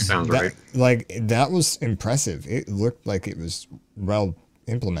 That was Sounds that, right. like that was impressive. It looked like it was well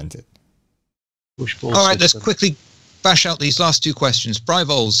implemented. Push-pull All right, let's system. quickly bash out these last two questions.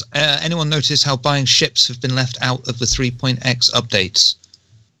 Brivols, anyone notice how buying ships have been left out of the 3.x updates?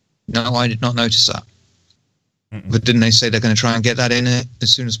 No, I did not notice that. But didn't they say they're going to try and get that in as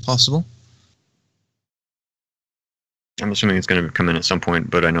soon as possible? I'm assuming it's going to come in at some point,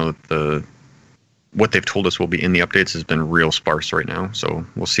 but I know that what they've told us will be in the updates has been real sparse right now. So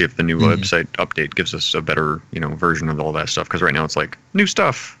we'll see if the new website update gives us a better, version of all that stuff. Because right now it's like new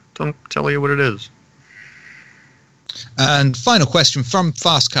stuff. Don't tell you what it is. And final question from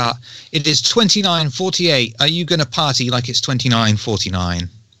Fastcar. It is 29:48. Are you going to party like it's 29:49?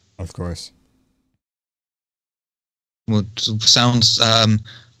 Of course. Well, sounds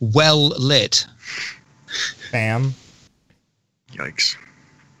well lit. Bam. Yikes.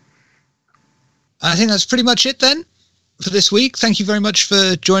 I think that's pretty much it then for this week. Thank you very much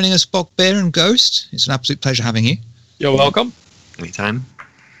for joining us, Bockbeer and Ghost. It's an absolute pleasure having you. You're welcome. Anytime.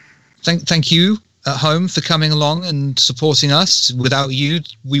 Thank you at home for coming along and supporting us. Without you,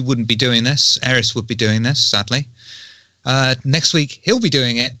 we wouldn't be doing this. Erris would be doing this, sadly. Next week, he'll be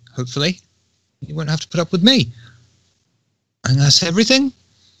doing it, hopefully. You won't have to put up with me. And that's everything.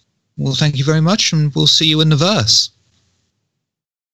 Well, thank you very much, and we'll see you in the verse.